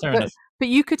 Oh, But fair enough. but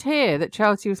you could hear that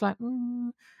Chelsea was like,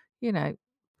 you know,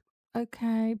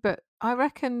 okay, but I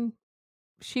reckon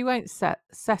she won't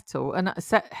settle. And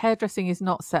hairdressing is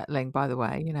not settling, by the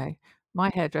way. You know, my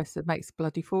hairdresser makes a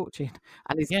bloody fortune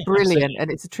and is brilliant, absolutely.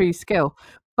 and it's a true skill.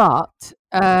 But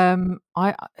I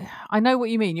know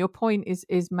what you mean. Your point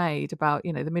is made about,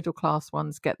 you know, the middle class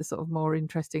ones get the sort of more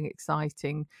interesting,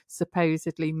 exciting,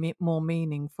 supposedly more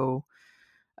meaningful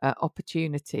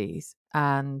opportunities.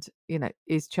 And, you know,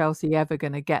 is Chelsea ever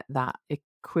going to get that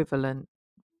equivalent?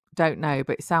 Don't know,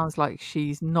 but it sounds like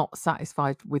she's not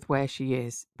satisfied with where she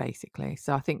is, basically.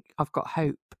 So I think I've got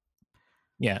hope.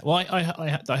 Yeah, well,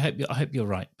 I hope you're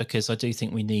right, because I do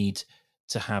think we need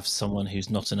to have someone who's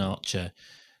not an archer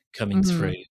coming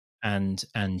through and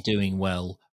doing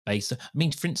well. I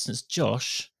mean, for instance,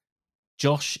 Josh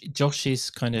is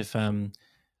kind of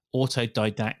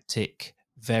autodidactic,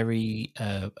 very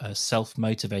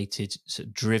self-motivated, sort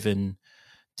of driven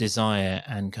desire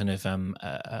and kind of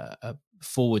a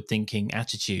forward-thinking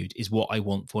attitude is what I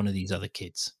want for one of these other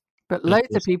kids. But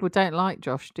loads of people don't like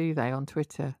Josh, do they, on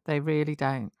Twitter? They really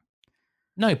don't.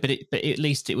 No, but at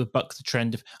least it would buck the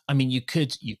trend of. I mean, you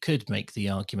could make the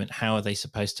argument: how are they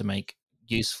supposed to make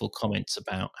useful comments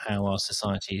about how our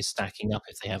society is stacking up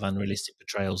if they have unrealistic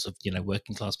portrayals of, you know,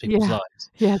 working class people's lives?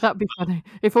 Yeah, that'd be funny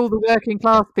if all the working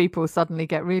class people suddenly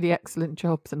get really excellent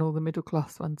jobs and all the middle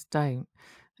class ones don't.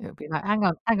 It would be like, hang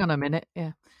on a minute,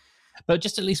 yeah. But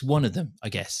just at least one of them, I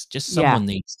guess. Just someone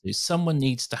needs to. Someone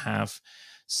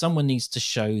needs to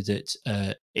show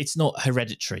that it's not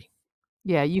hereditary.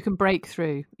 Yeah, you can break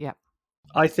through. Yeah.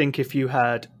 I think if you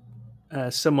had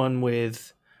someone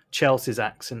with Chelsea's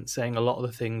accent saying a lot of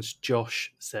the things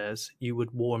Josh says, you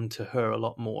would warm to her a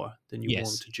lot more than you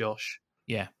warm to Josh.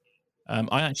 Yeah.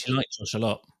 I actually like Josh a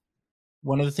lot.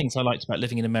 One of the things I liked about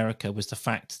living in America was the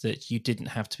fact that you didn't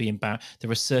have to be embarrassed. There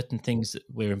are certain things that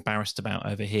we're embarrassed about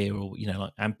over here, or, you know,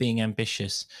 like, and being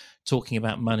ambitious, talking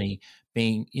about money,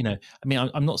 being, you know, I mean,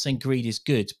 I'm not saying greed is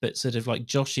good, but sort of like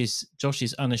Josh is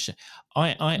unashamed.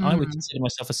 I would consider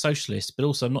myself a socialist, but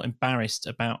also I'm not embarrassed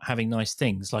about having nice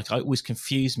things. Like, it always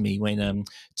confused me when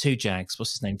Two Jags,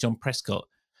 what's his name, John Prescott.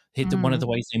 One of the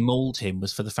ways they mauled him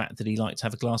was for the fact that he liked to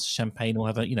have a glass of champagne or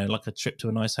have a, you know, like a trip to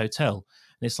a nice hotel.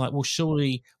 And it's like, well,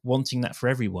 surely wanting that for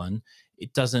everyone,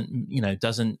 it doesn't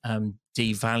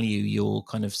devalue your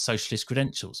kind of socialist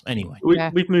credentials. Anyway,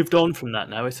 we've moved on from that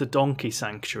now. It's a donkey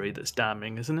sanctuary that's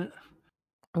damning, isn't it?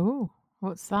 Oh,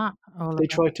 what's that? They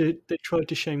tried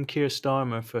to shame Keir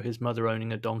Starmer for his mother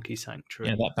owning a donkey sanctuary.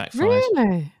 Yeah, that backfired.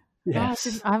 Really?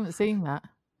 Yes. I haven't seen that.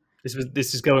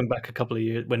 This is going back a couple of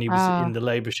years when he was in the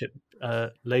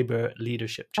Labour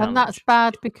leadership challenge. And that's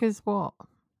bad because what?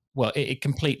 Well, it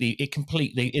completely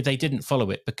they didn't follow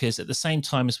it, because at the same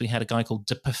time as we had a guy called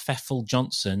De Pfeffel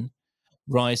Johnson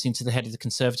rising to the head of the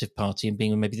Conservative Party and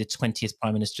being maybe the 20th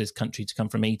Prime Minister of this country to come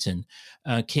from Eton,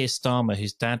 Keir Starmer,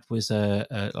 whose dad was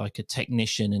like a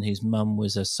technician and whose mum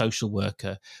was a social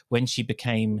worker, when she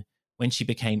became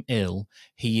ill,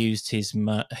 he used his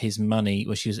money.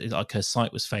 Well, she was like, her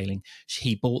sight was failing.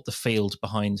 He bought the field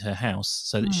behind her house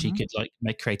so that she could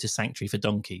create a sanctuary for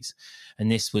donkeys.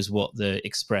 And this was what the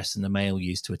Express and the Mail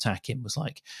used to attack him. Was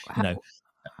like, you know,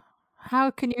 how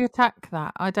can you attack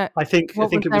that? I think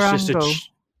it was just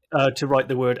to write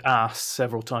the word ass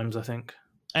several times, I think.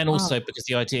 And also because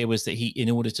the idea was that he, in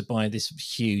order to buy this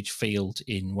huge field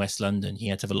in West London, he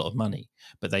had to have a lot of money.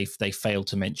 But they failed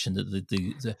to mention that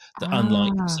the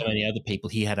unlike so many other people,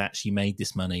 he had actually made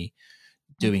this money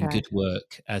doing good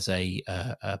work as a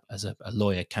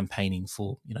lawyer campaighing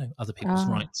for, you know, other people's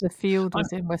rights. The field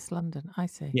was in West London. I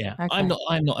see. Yeah, okay. I'm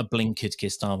not a blinkered Keir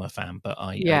Starmer fan, but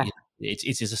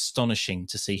it is astonishing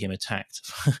to see him attacked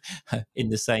in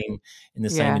the same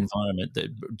environment that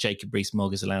Jacob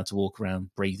Rees-Mogg is allowed to walk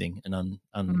around breathing and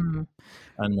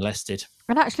unmolested.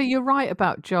 And actually, you're right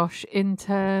about Josh in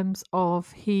terms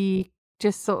of he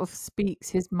just sort of speaks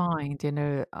his mind. You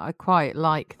know, I quite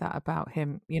like that about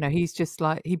him. You know, he's just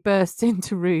like, he bursts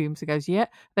into rooms and goes, "Yeah,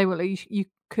 they will. You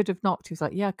could have knocked." He was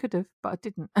like, "Yeah, I could have, but I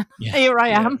didn't. Here I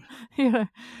am." Yeah.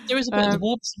 There is a bit of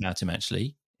warmth about him,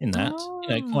 actually, in that, you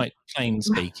know, quite plain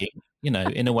speaking, you know,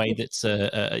 in a way that's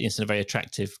it's a very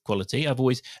attractive quality.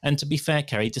 And to be fair,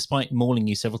 Kerry, despite mauling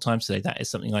you several times today, that is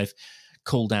something I've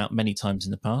called out many times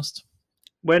in the past.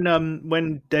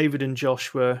 When David and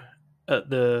Josh were at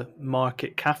the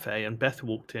market cafe and Beth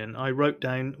walked in, I wrote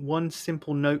down one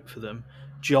simple note for them: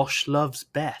 Josh loves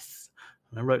Beth.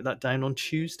 And I wrote that down on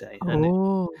Tuesday.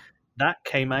 And that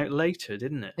came out later,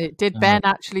 didn't it? It did. Ben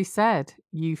actually said,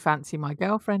 "You fancy my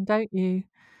girlfriend, don't you?"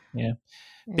 Yeah.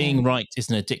 Being right is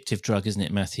an addictive drug, isn't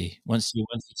it, Matthew? Once you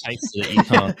taste it, you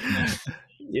can't.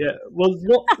 Yeah. Well,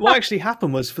 what actually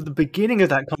happened was, for the beginning of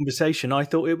that conversation, I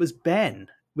thought it was Ben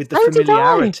with the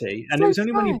familiarity, and it was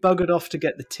only when he buggered off to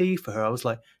get the tea for her, I was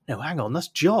like, no, hang on, that's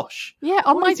Josh. Yeah.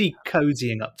 Why is he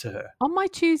cozying up to her? On my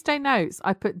Tuesday notes,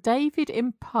 I put David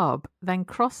in pub, then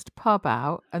crossed pub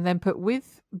out, and then put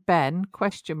with Ben ?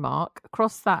 Crossed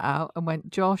that out, and went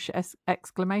Josh !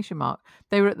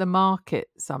 They were at the market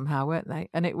somehow, weren't they?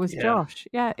 And it was Josh.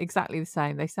 Yeah, exactly the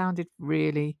same. They sounded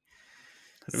really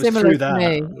similar to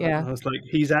me. Yeah, I was like,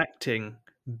 he's acting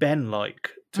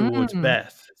Ben-like towards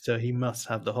Beth, so he must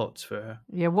have the hots for her.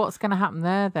 Yeah, what's going to happen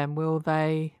there then? Will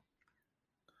they?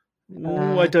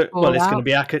 I don't. Well, it's going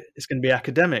to be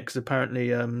academic, because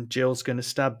apparently Jill's going to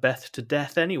stab Beth to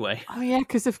death anyway. Oh yeah,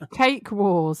 because of cake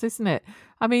wars, isn't it?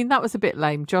 I mean, that was a bit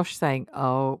lame. Josh saying,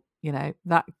 "Oh, you know,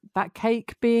 that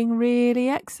cake being really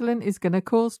excellent is going to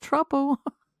cause trouble."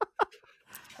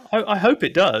 I hope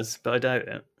it does, but I doubt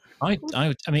it. I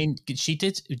mean, she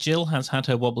did. Jill has had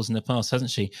her wobbles in the past,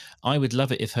 hasn't she? I would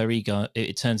love it if her ego.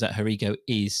 It turns out her ego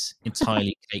is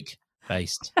entirely cake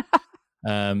based.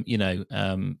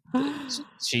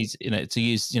 She's, to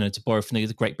use, to borrow from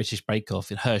the Great British Bake Off,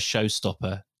 her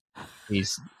showstopper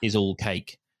is all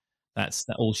cake. That's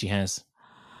all she has.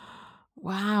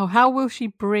 Wow. How will she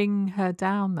bring her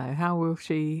down though? How will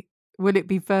she? Will it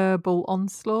be verbal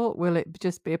onslaught? Will it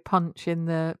just be a punch in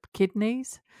the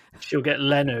kidneys? She'll get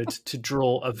Leonard to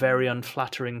draw a very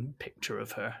unflattering picture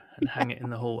of her and hang it in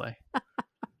the hallway.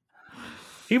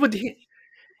 He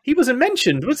wasn't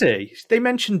mentioned, was he? They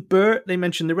mentioned Bert, they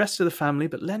mentioned the rest of the family,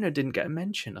 but Leonard didn't get a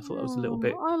mention. I thought that was a little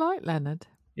bit... I like Leonard.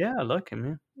 Yeah, I like him,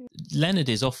 yeah. Leonard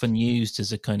is often used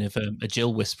as a kind of a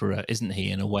Jill whisperer, isn't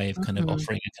he? In a way of kind of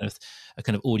offering a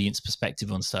kind of audience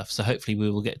perspective on stuff. So hopefully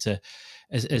we will get to,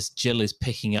 as Jill is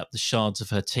picking up the shards of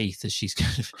her teeth as she's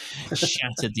kind of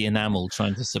shattered the enamel,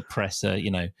 trying to suppress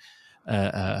a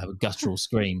guttural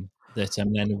scream, that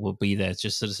Leonard will be there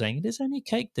just sort of saying, "It is only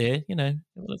cake, dear."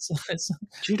 Let's...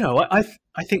 Do you know?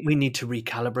 I think we need to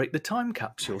recalibrate the time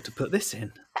capsule to put this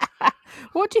in.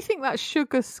 What do you think that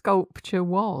sugar sculpture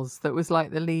was that was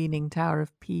like the Leaning Tower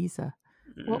of Pisa?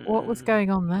 What was going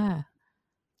on there?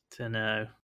 Don't know.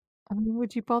 I mean,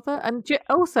 would you bother? And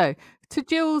also, to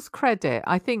Jill's credit,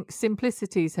 I think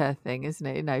simplicity's her thing, isn't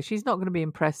it? She's not going to be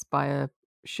impressed by a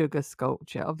sugar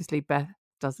sculpture. Obviously, Beth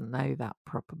doesn't know that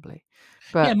probably.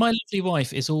 But yeah, my lovely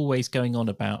wife is always going on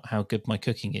about how good my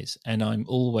cooking is, and I'm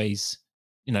always,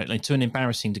 like, to an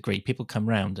embarrassing degree, people come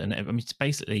round, and I mean, it's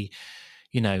basically,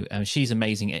 she's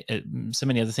amazing at so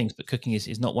many other things, but cooking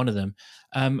is not one of them.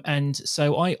 And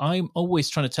so I'm always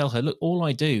trying to tell her, look, all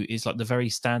I do is like the very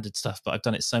standard stuff, but I've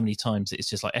done it so many times that it's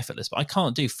just like effortless. But I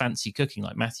can't do fancy cooking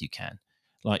like Matthew can,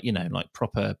 like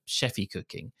proper chefy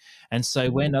cooking. And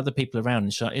so when other people are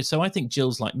around, so I think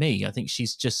Jill's like me. I think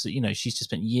she's just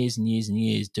spent years and years and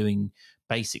years doing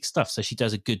basic stuff. So she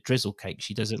does a good drizzle cake.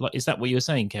 She does it like, is that what you were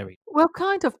saying, Kerry? Well,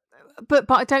 kind of. But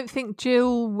I don't think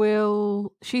Jill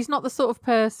will. She's not the sort of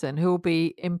person who will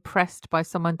be impressed by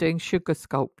someone doing sugar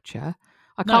sculpture.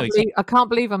 I can't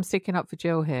believe I'm sticking up for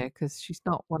Jill here, because she's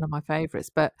not one of my favourites.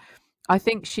 But I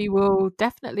think she will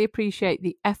definitely appreciate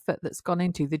the effort that's gone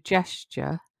into the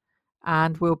gesture,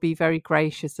 and will be very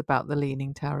gracious about the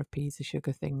Leaning Tower of Pisa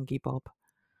sugar thingy bob.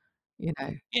 Yeah,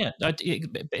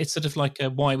 it's sort of like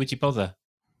why would you bother?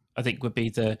 I think would be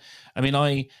the. I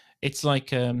mean, it's like,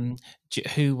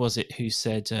 who was it who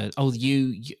said,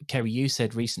 you, Kerry, you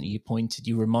said recently,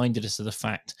 you reminded us of the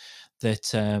fact that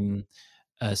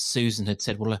Susan had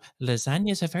said, well,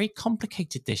 lasagna is a very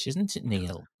complicated dish, isn't it,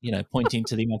 Neil? Pointing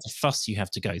to the amount of fuss you have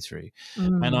to go through.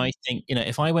 And I think,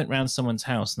 if I went round someone's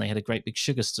house and they had a great big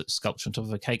sugar sculpture on top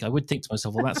of a cake, I would think to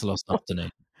myself, well, that's a lost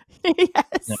afternoon.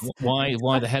 Yes.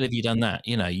 Why the hell have you done that?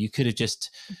 You could have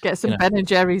just get some Ben and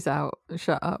Jerry's out and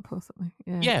shut up or something.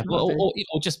 Yeah, well,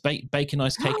 or just bake a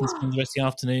nice cake and spend the rest of the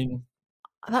afternoon.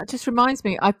 That just reminds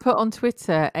me, I put on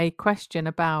Twitter a question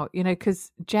about,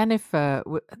 because Jennifer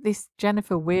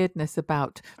weirdness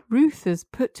about Ruth has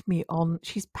put me on,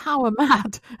 she's power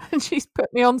mad, and she's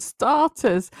put me on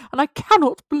starters, and I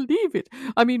cannot believe it.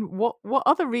 I mean, what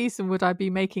other reason would I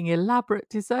be making elaborate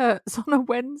desserts on a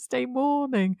Wednesday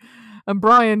morning? And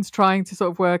Brian's trying to sort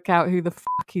of work out who the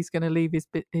fuck he's going to leave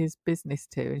his business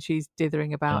to, and she's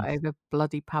dithering about over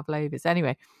bloody Pavlovas.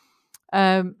 Anyway,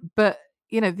 but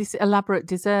this elaborate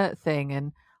dessert thing,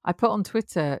 and I put on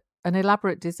Twitter, an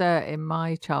elaborate dessert in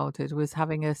my childhood was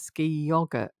having a ski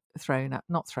yogurt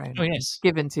Oh, yes.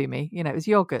 given to me. You know, it was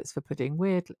yogurts for pudding.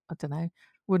 Weird, I don't know.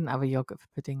 Wouldn't have a yogurt for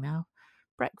pudding now.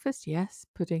 Breakfast, yes.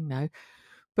 Pudding, no.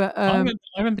 But I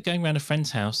remember going around a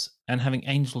friend's house and having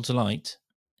Angel Delight,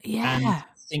 and yeah.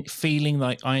 feeling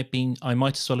like I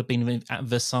might as well have been at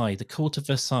Versailles, the court of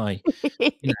Versailles.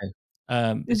 You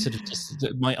know, sort of just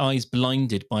my eyes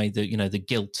blinded by the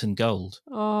gilt and gold.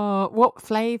 Oh, what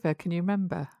flavour can you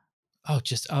remember? Oh,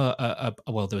 just well,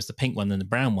 there was the pink one and the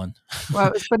brown one. Well,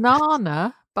 it was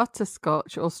banana,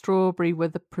 butterscotch, or strawberry were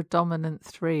the predominant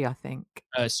three, I think.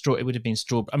 It would have been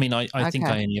strawberry. I mean, I think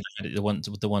I Okay. only ever had it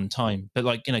the one time, but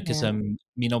like because Yeah.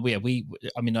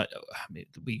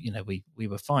 we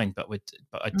were fine, but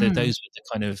Mm. those were the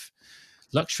kind of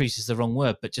luxuries is the wrong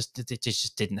word, but it just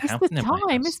didn't It's happen the in my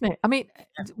time, house. isn't it? I mean,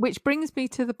 which brings me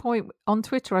to the point on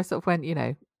Twitter. I sort of went,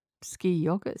 ski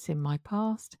yogurts in my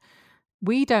past.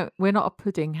 We're not a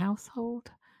pudding household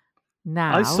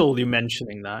now. I saw you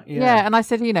mentioning that. Yeah, and I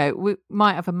said, we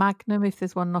might have a Magnum if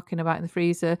there's one knocking about in the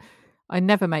freezer. I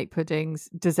never make puddings.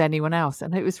 Does anyone else?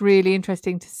 And it was really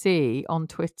interesting to see on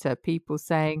Twitter people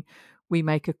saying we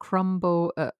make a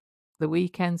crumble at the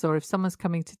weekends, or if someone's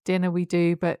coming to dinner, we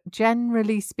do. But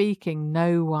generally speaking,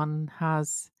 no one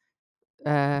has.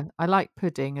 I like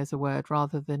pudding as a word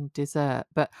rather than dessert.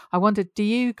 But I wondered, do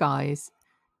you guys,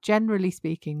 generally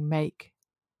speaking, make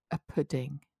a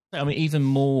pudding? I mean, even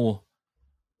more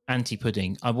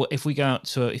anti-pudding. If you go out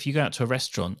to a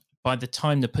restaurant, by the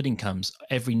time the pudding comes,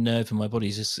 every nerve in my body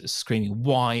is just screaming,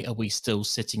 "Why are we still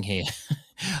sitting here?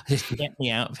 Just get me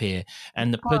out of here!"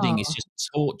 And the pudding is just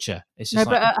torture. It's just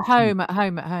but like at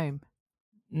home.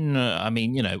 no. I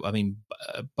mean,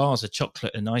 bars of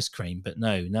chocolate and ice cream, but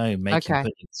no, making Okay.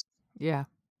 puddings. Yeah.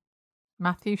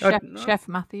 Matthew, No. Chef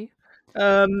Matthew.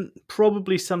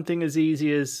 Probably something as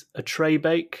easy as a tray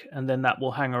bake, and then that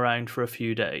will hang around for a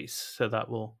few days. So that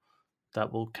will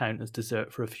count as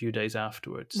dessert for a few days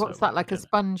afterwards. What's So that, like a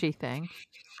spongy thing?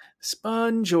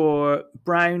 Sponge or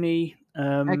brownie.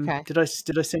 Okay. Did I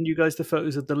send you guys the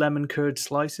photos of the lemon curd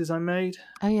slices I made?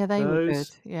 Oh yeah, they were good.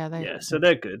 Those? Yeah, So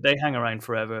they're good. They hang around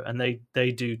forever, and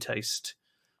they do taste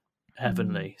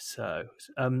heavenly. So,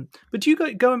 but you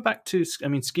going back to, I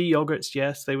mean, ski yogurts?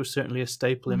 Yes, they were certainly a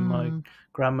staple in my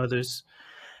grandmother's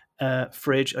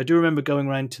fridge. I do remember going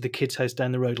around to the kids' house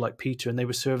down the road, like Peter, and they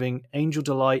were serving Angel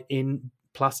Delight in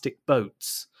plastic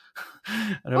boats.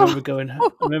 And I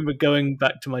remember going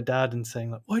back to my dad and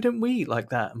saying, like, "Why don't we eat like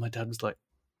that?" And my dad was like,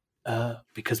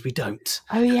 "Because we don't."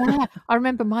 Oh yeah, I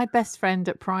remember my best friend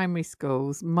at primary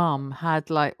school's mum had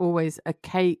like always a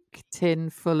cake tin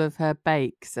full of her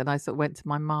bakes, and I sort of went to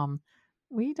my mum,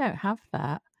 "We don't have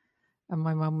that," and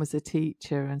my mum was a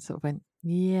teacher and sort of went,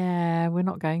 "Yeah, we're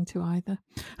not going to either."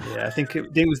 Yeah, I think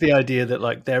it was the idea that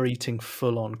like they're eating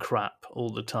full on crap all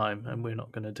the time, and we're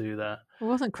not going to do that. It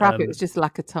wasn't crap; it was just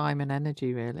lack of time and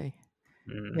energy, really.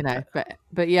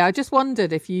 But yeah, I just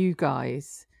wondered if you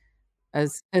guys,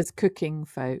 as cooking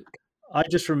folk, I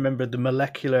just remembered the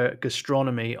molecular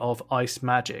gastronomy of ice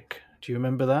magic. Do you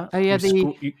remember that? Oh yeah,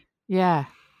 yeah.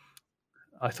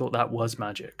 I thought that was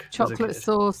magic. Chocolate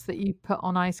sauce that you put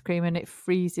on ice cream and it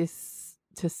freezes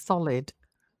to solid.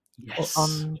 Yes.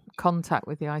 On contact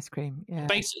with the ice cream. Yeah.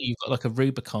 Basically, you've got like a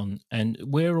Rubicon, and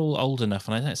we're all old enough,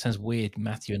 and I know it sounds weird,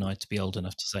 Matthew and I, to be old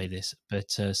enough to say this, but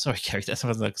sorry, Kerry, that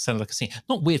sounded like a scene.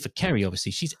 Not weird for Kerry,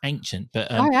 obviously, she's ancient,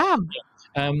 but I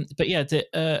am. But yeah,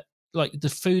 like the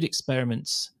food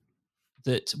experiments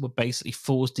that were basically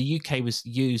forced. The UK was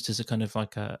used as a kind of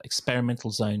like a experimental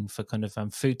zone for kind of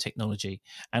food technology,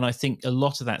 and I think a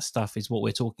lot of that stuff is what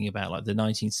we're talking about, like the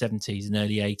 1970s and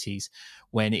early 80s,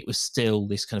 when it was still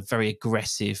this kind of very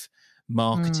aggressive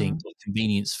marketing of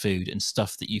convenience food and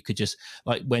stuff that you could just,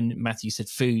 like when Matthew said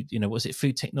food, was it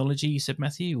food technology you said,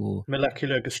 Matthew, or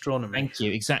molecular gastronomy? Thank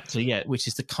you, exactly, yeah, which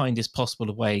is the kindest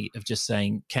possible way of just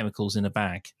saying chemicals in a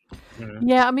bag.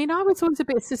 Yeah, I mean, I was always a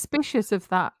bit suspicious of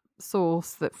that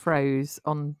sauce that froze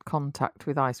on contact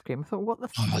with ice cream. I thought, what the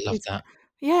fuck? I love that.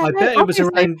 Yeah, I bet it was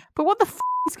around. But what the fuck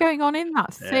is going on in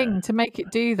that thing to make it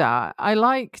do that? I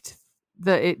liked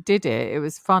that it did it. It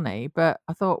was funny, but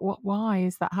I thought, why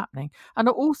is that happening? And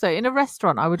also, in a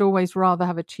restaurant, I would always rather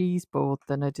have a cheese board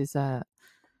than a dessert.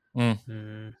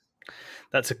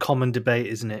 That's a common debate,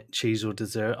 isn't it? Cheese or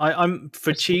dessert? I'm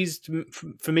for cheese.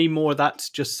 For me, more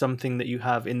that's just something that you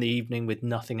have in the evening with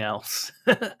nothing else.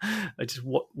 I just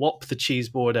whop the cheese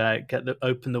board out,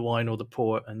 open the wine or the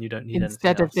port, and you don't need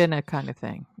instead anything of else. dinner, kind of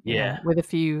thing. Yeah, with a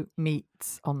few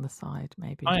meats on the side,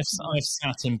 maybe. I've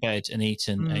sat in bed and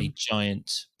eaten a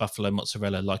giant buffalo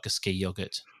mozzarella like a ski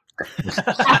yogurt.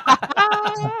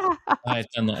 I've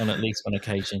done that on at least one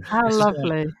occasion. How This is why,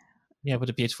 lovely. yeah, what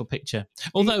a beautiful picture.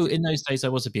 Although in those days I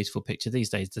was a beautiful picture. These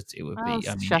days it would Oh, be.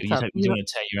 I mean, shut you up. don't want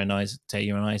to tear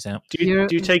your own eyes out. Do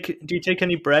you take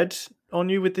any bread on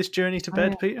you with this journey to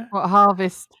bed, Peter? What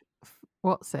harvest?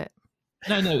 What's it?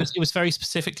 No, it was very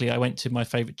specifically. I went to my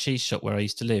favourite cheese shop where I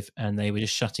used to live, and they were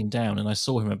just shutting down. And I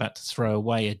saw him about to throw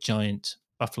away a giant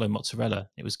buffalo mozzarella.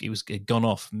 It was gone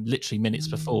off literally minutes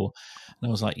before, and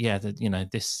I was like, "Yeah,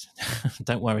 this.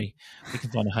 Don't worry, we can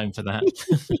find a home for that."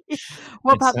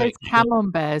 What about those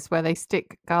camemberts where they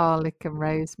stick garlic and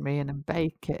rosemary in and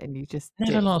bake it, and you just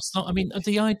never last night? I mean,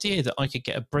 the idea that I could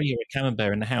get a brie or a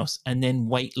camembert in the house and then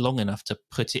wait long enough to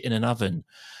put it in an oven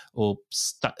or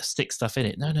stick stuff in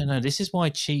it. No. This is why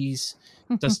cheese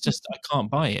does just. I can't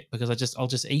buy it because I'll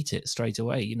just eat it straight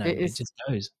away. It just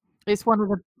goes. It's one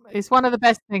of the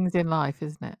best things in life,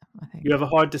 isn't it? I think you have a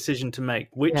hard decision to make.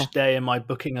 Which day am I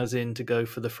booking us in to go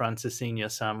for the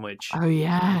Francesinha sandwich? Oh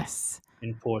yes,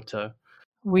 in Porto.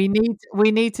 We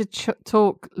need to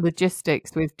talk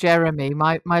logistics with Jeremy,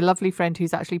 my lovely friend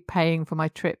who's actually paying for my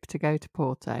trip to go to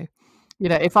Porto.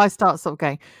 If I start sort of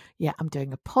going, yeah, I'm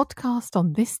doing a podcast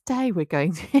on this day, we're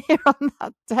going here on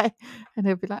that day, and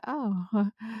he'll be like,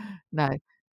 oh, no.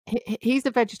 He's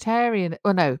a vegetarian,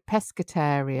 or no,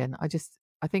 pescatarian.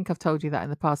 I think I've told you that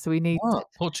in the past. So we need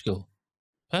Portugal.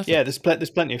 Perfect. Yeah, there's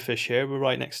plenty of fish here. We're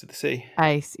right next to the sea.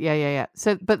 Ace, yeah.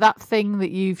 So, but that thing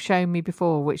that you've shown me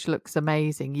before, which looks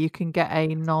amazing, you can get a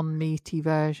non-meaty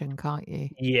version, can't you?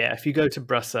 Yeah, if you go to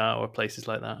Brassau or places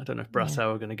like that. I don't know if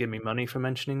Brassau are going to give me money for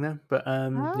mentioning them, but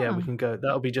yeah, we can go.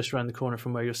 That'll be just around the corner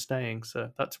from where you're staying. So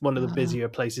that's one of the busier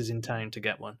places in town to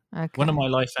get one. Okay. One of my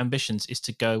life ambitions is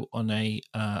to go on a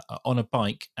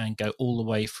bike and go all the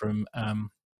way from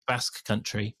Basque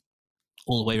country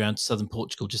all the way around to southern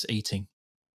Portugal, just eating.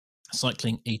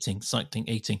 Cycling, eating,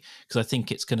 because I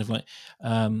think it's kind of like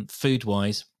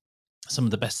food-wise, some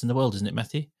of the best in the world, isn't it,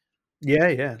 Matthew?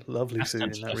 Yeah, lovely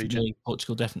food in that region.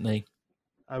 Portugal, definitely.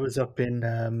 I was up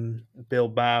in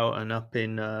Bilbao and up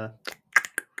in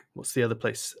what's the other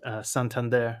place?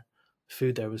 Santander.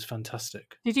 Food there was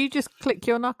fantastic. Did you just click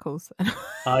your knuckles?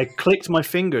 I clicked my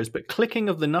fingers, but clicking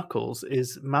of the knuckles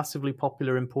is massively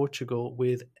popular in Portugal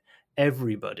with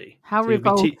everybody. How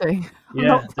revolting!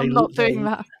 I'm not doing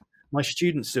that. My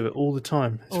students do it all the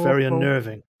time. It's very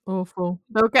unnerving. Awful.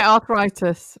 They'll get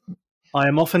arthritis. I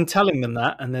am often telling them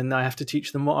that, and then I have to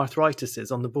teach them what arthritis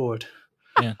is on the board.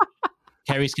 Yeah.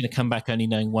 Kerry's going to come back only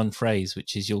knowing one phrase,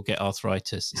 which is "you'll get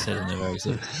arthritis." Instead of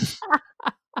the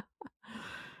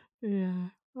Yeah.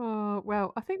 Oh,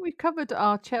 well, I think we've covered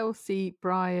our Chelsea,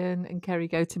 Brian and Kerry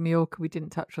go to Mallorca. We didn't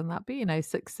touch on that, but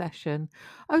Succession.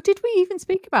 Oh, did we even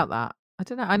speak about that? I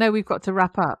don't know. I know we've got to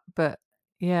wrap up, but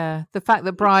yeah, the fact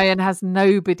that Brian has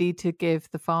nobody to give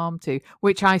the farm to,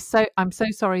 which I'm so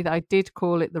sorry that I did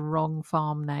call it the wrong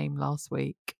farm name last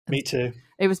week. Me too.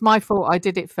 It was my fault. I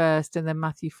did it first, and then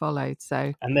Matthew followed.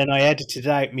 So, and then I edited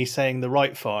out me saying the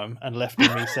right farm and left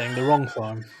in me saying the wrong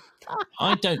farm.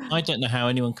 I don't know how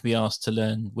anyone can be asked to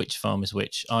learn which farm is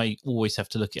which. I always have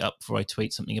to look it up before I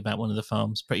tweet something about one of the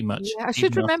farms, pretty much. Yeah, I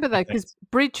should remember though, because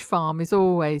Bridge Farm is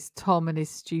always Tom and his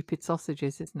stupid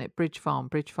sausages, isn't it? Bridge Farm.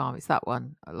 It's that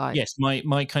one. Yes,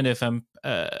 my kind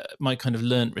of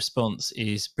learnt response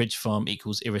is Bridge Farm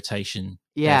equals irritation.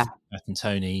 Yeah, Matt and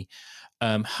Tony.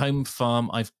 Home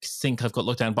Farm, I think I've got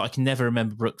locked down, but I can never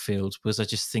remember Brookfield because I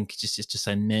just think it's just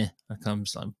so meh.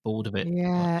 I'm bored of it.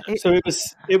 Yeah. So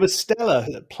it was Stella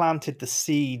that planted the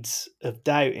seeds of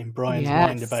doubt in Brian's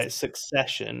mind about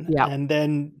Succession, and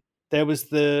then there was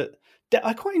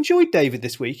I quite enjoyed David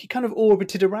this week. He kind of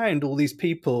orbited around all these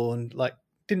people and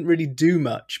didn't really do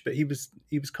much, but he was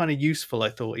kind of useful.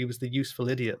 I thought he was the useful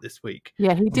idiot this week.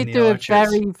 Yeah, he did do a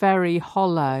very, very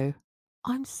hollow.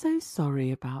 I'm so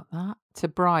sorry about that to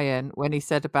Brian when he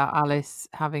said about Alice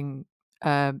having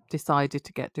decided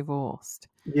to get divorced.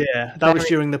 Yeah, that was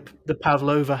during the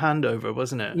Pavlova handover,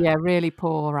 wasn't it? Yeah, really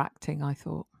poor acting, I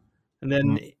thought. And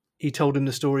then he told him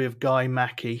the story of Guy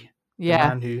Mackey, the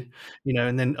man who,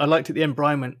 and then I liked at the end,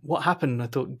 Brian went, "What happened?" And I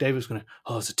thought David was going to,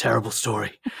 "Oh, it's a terrible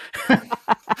story."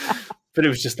 But it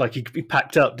was just like he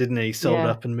packed up, didn't he? He sold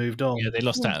up and moved on. Yeah, they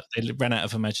ran out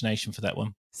of imagination for that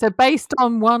one. So based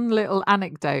on one little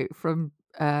anecdote from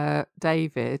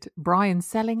David, Brian's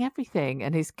selling everything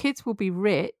and his kids will be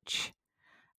rich.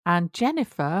 And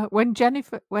Jennifer, when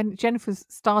Jennifer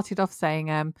started off saying,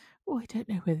 "Oh, I don't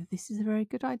know whether this is a very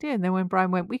good idea," and then when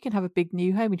Brian went, "We can have a big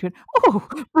new home," he went, "Oh,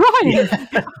 Brian!"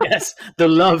 Yes, the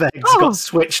love eggs got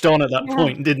switched on at that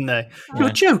point, didn't they? Yeah. You're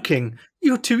joking.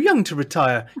 You're too young to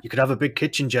retire. You could have a big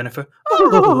kitchen, Jennifer.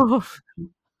 Oh.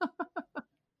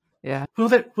 Yeah. Will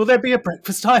there be a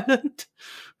breakfast island?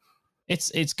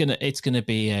 It's gonna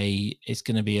be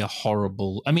a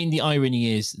horrible. I mean, the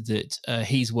irony is that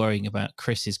he's worrying about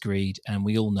Chris's greed, and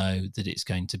we all know that it's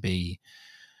going to be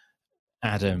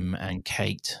Adam and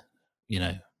Kate,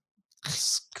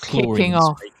 clawing Kicking and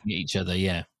off. scraping at each other.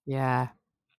 Yeah. Yeah.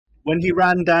 When he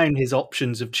ran down his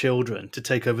options of children to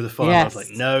take over the farm, I was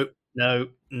like, no.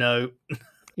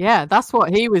 Yeah, that's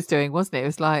what he was doing, wasn't it? It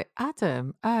was like,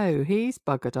 Adam, oh, he's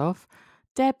buggered off.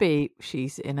 Debbie,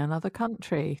 she's in another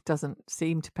country, doesn't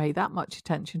seem to pay that much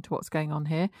attention to what's going on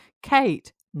here.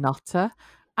 Kate, nutter.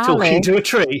 Talking Alice, to a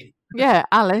tree. yeah,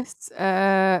 Alice,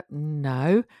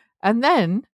 no. And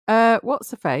then,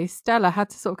 what's her face? Stella had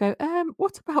to sort of go,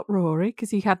 what about Rory? Because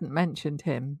he hadn't mentioned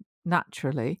him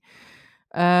naturally.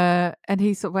 And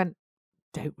he sort of went,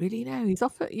 don't really know. He's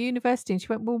off at university. And she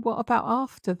went, well, what about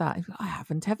after that? He was like, I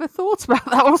haven't ever thought about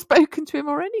that or spoken to him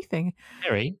or anything.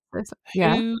 Harry,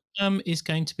 Yeah. who is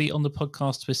going to be on the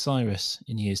podcast with Cyrus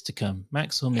in years to come?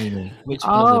 Max or Mimi? Which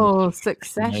one of them? Oh,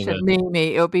 Succession.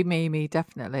 Mimi. It'll be Mimi,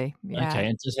 definitely. Yeah. Okay.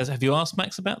 And have you asked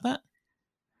Max about that?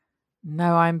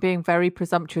 No, I'm being very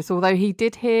presumptuous. Although he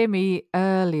did hear me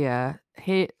earlier.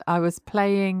 I was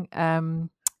playing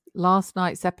last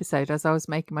night's episode as I was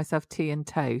making myself tea and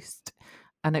toast,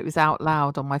 and it was out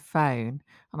loud on my phone.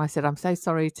 And I said, I'm so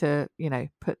sorry to,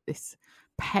 put this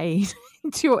pain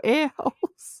into your ear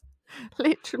holes.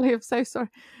 Literally, I'm so sorry.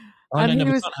 Oh, no,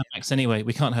 we can't have Max anyway.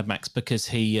 We can't have Max because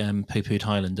he poo-pooed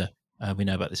Highlander. We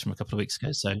know about this from a couple of weeks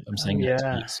ago, so I'm saying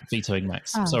vetoing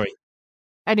Max. Oh. Sorry.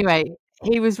 Anyway,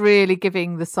 he was really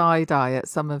giving the side eye at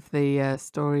some of the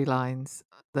storylines.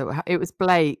 It was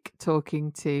Blake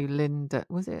talking to Linda.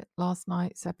 Was it last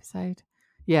night's episode?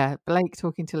 Yeah, Blake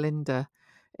talking to Linda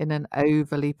in an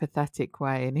overly pathetic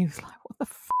way, and he was like, "What the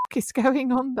fuck is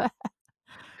going on there?"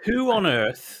 Who on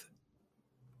earth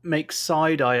makes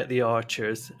side eye at the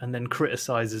Archers and then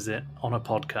criticizes it on a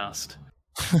podcast?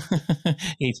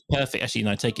 He's perfect. Actually,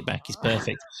 no, take it back. He's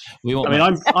perfect.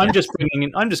 I'm just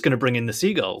going to bring in the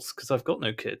seagulls because I've got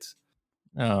no kids.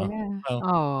 Oh, yeah. Well.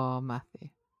 Oh, Matthew.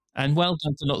 And well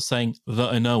done for not saying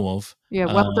that I know of. Yeah,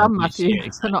 well done,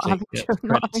 Matthew, for not having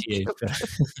children.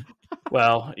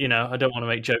 Well, I don't want to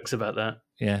make jokes about that.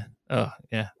 Yeah. Oh,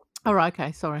 yeah. All right.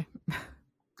 Okay. Sorry.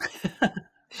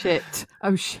 Shit.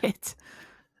 Oh, shit.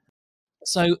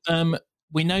 So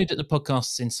we know that the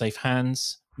podcast's in safe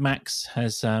hands. Max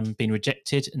has been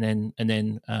rejected and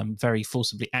then very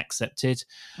forcibly accepted.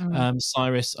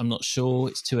 Cyrus, I'm not sure.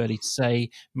 It's too early to say.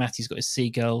 Matthew's got his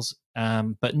seagulls.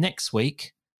 But next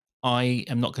week, I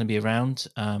am not going to be around.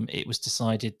 It was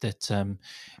decided that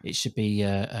it should be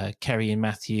Kerry and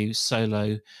Matthew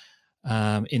solo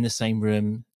in the same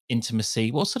room.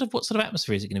 Intimacy. What sort of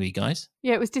atmosphere is it going to be, guys?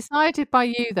 Yeah, it was decided by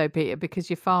you though, Peter, because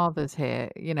your father's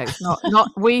here. It's not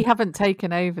we haven't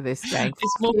taken over this game.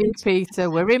 You, Peter,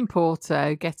 we're in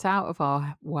Porto. Get out of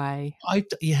our way.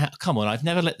 Come on. I've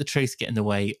never let the truth get in the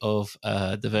way of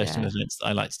the version of events that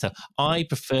I like to tell. I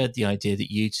preferred the idea that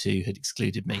you two had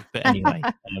excluded me, but anyway,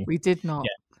 we did not.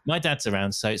 Yeah, my dad's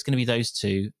around, so it's going to be those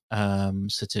two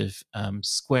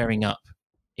squaring up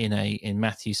in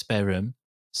Matthew's spare room.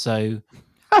 So.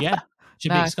 Yeah,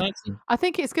 should be exciting. I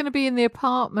think it's going to be in the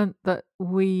apartment that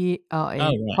we are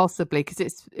in, possibly, because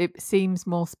it seems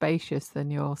more spacious than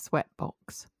your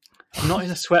sweatbox. I'm not in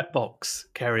a sweatbox,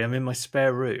 Kerry. I'm in my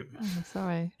spare room. Oh,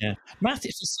 sorry. Yeah,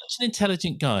 Matthew, for such an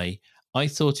intelligent guy, I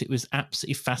thought it was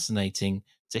absolutely fascinating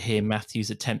to hear Matthew's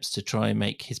attempts to try and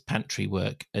make his pantry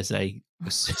work as a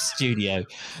studio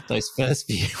those first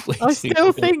few weeks. I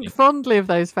still think fondly of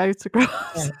those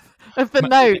photographs. Yeah. Of the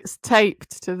notes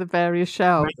taped to the various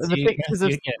shelves and the pictures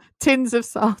of tins of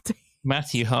sardines.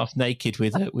 Matthew half naked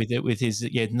with his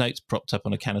notes propped up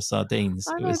on a can of sardines.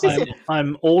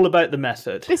 I'm all about the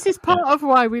method. This is part of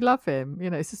why we love him.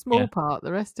 It's a small part.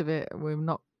 The rest of it we're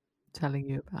not telling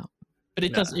you about. But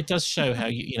it does show how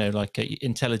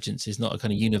intelligence is not a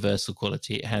kind of universal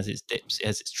quality. It has its dips, it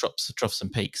has its troughs and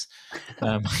peaks.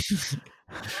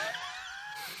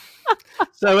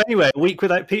 So anyway, a week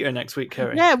without Peter next week,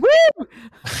 Kerry. Yeah, woo!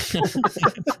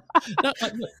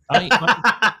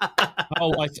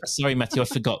 Sorry, Matthew, I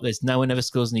forgot. There's no one ever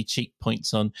scores any cheap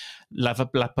points on Lava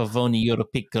Blapavoni Euro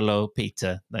Piccolo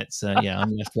Peter. That's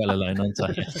I'm left well alone, aren't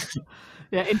I?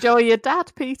 Yeah, enjoy your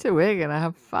dad, Peter. We're gonna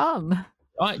have fun.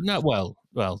 My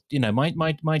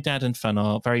dad and fun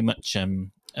are very much part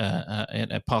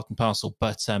and parcel,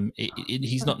 but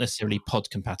he's not necessarily pod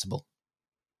compatible.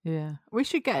 Yeah, we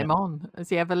should get him on. Has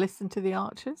he ever listened to the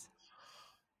Archers?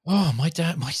 Oh, my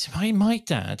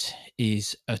dad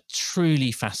is a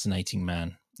truly fascinating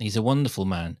man. He's a wonderful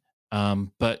man.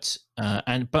 But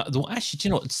actually, do you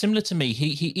know what? Similar to me,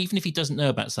 he even if he doesn't know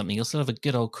about something, he'll still have a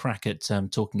good old crack at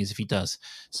talking as if he does.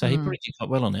 So he probably did quite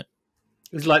well on it.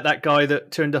 It was like that guy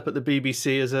that turned up at the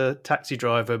BBC as a taxi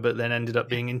driver, but then ended up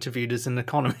being interviewed as an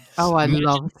economist. Oh, I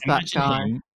loved that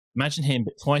guy. Imagine him,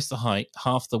 but twice the height,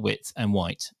 half the width, and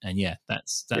white. And yeah,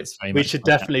 that's very we much. should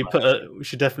definitely we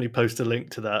should definitely post a link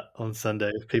to that on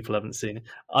Sunday if people haven't seen it.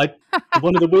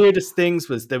 One of the weirdest things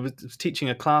was I was teaching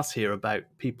a class here about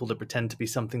people that pretend to be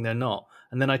something they're not,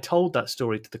 and then I told that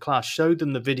story to the class, showed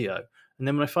them the video, and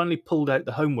then when I finally pulled out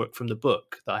the homework from the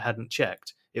book that I hadn't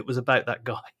checked, it was about that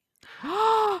guy.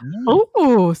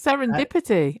 Oh,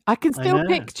 serendipity. I can still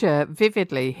picture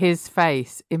vividly his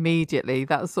face immediately.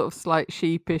 That sort of slight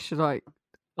sheepish, like,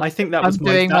 I think that was I'm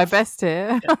doing my best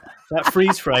here. That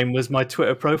freeze frame was my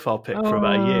Twitter profile pic for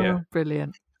about a year.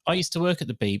 Brilliant. I used to work at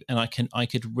the Beeb, and I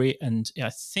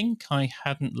think I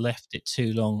hadn't left it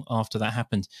too long after that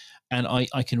happened, and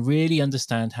I can really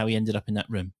understand how he ended up in that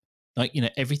room. Like,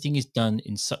 everything is done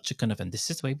in such a kind of, and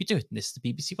this is the way we do it, and this is the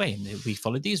BBC way, and we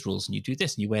follow these rules, and you do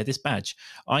this, and you wear this badge.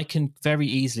 I can very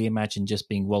easily imagine just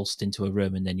being waltzed into a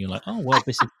room, and then you're like, oh well,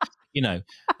 this is,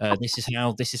 this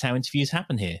is how interviews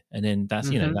happen here, and then that's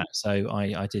that. So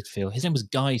I did feel his name was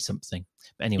Guy something,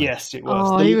 but anyway, yes, it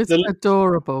was. Oh, he was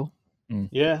adorable.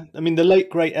 Yeah, I mean, the late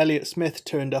great Elliot Smith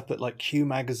turned up at like Q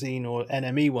Magazine or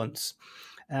NME once,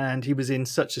 and he was in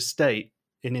such a state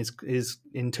in his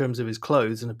in terms of his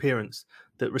clothes and appearance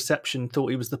that reception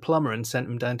thought he was the plumber and sent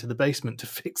him down to the basement to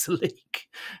fix a leak.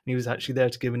 And he was actually there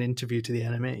to give an interview to the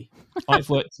NME.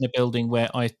 I've worked in a building where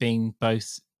I've been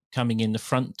both coming in the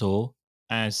front door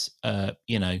as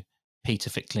Peter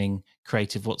Fickling,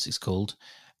 creative, what's it's called,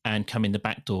 and come in the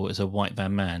back door as a white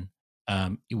van man.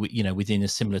 Within a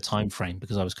similar time frame,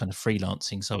 because I was kind of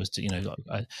freelancing, so I was,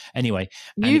 anyway.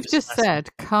 You've just said,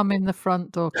 come in the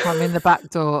front door, come in the back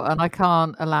door, and I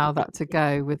can't allow that to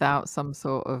go without some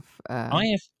sort of.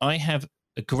 I have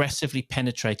aggressively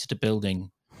penetrated a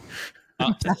building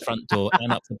up the front door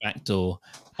and up the back door,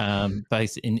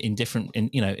 both in different,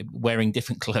 wearing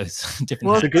different clothes.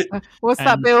 Was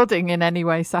that building in any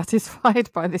way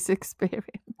satisfied by this experience?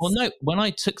 Well, no. When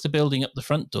I took the building up the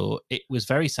front door, it was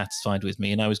very satisfied with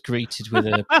me, and I was greeted with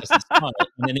a pleasant smile.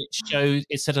 And then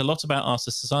it said a lot about our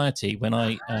society when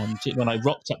I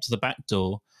rocked up to the back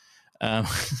door.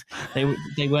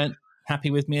 They weren't happy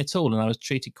with me at all, and I was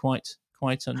treated quite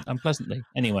unpleasantly.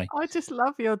 Anyway, I just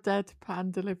love your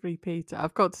deadpan delivery, Peter.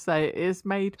 I've got to say, it has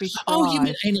made me cry. Oh, you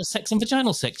mean anal sex and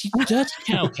vaginal sex? You dirty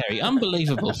cow, Kerry!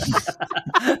 Unbelievable.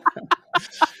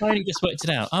 I only just worked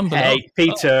it out. Unbelievable. Hey,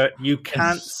 Peter, you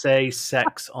can't say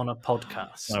sex on a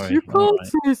podcast. Sorry. You can't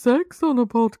say sex on a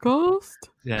podcast.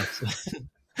 Yes.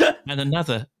 And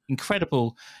another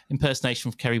incredible impersonation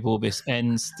of Kerry Borbis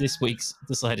ends this week's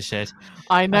The Cider Shed.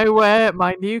 I know where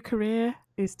my new career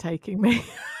is taking me.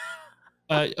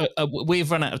 We've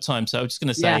run out of time, so I'm just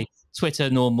going to say Twitter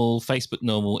normal, Facebook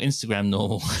normal, Instagram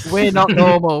normal. We're not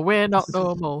normal. We're not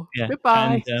normal. Yeah.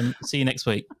 Goodbye. And see you next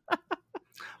week.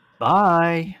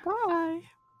 Bye. Bye.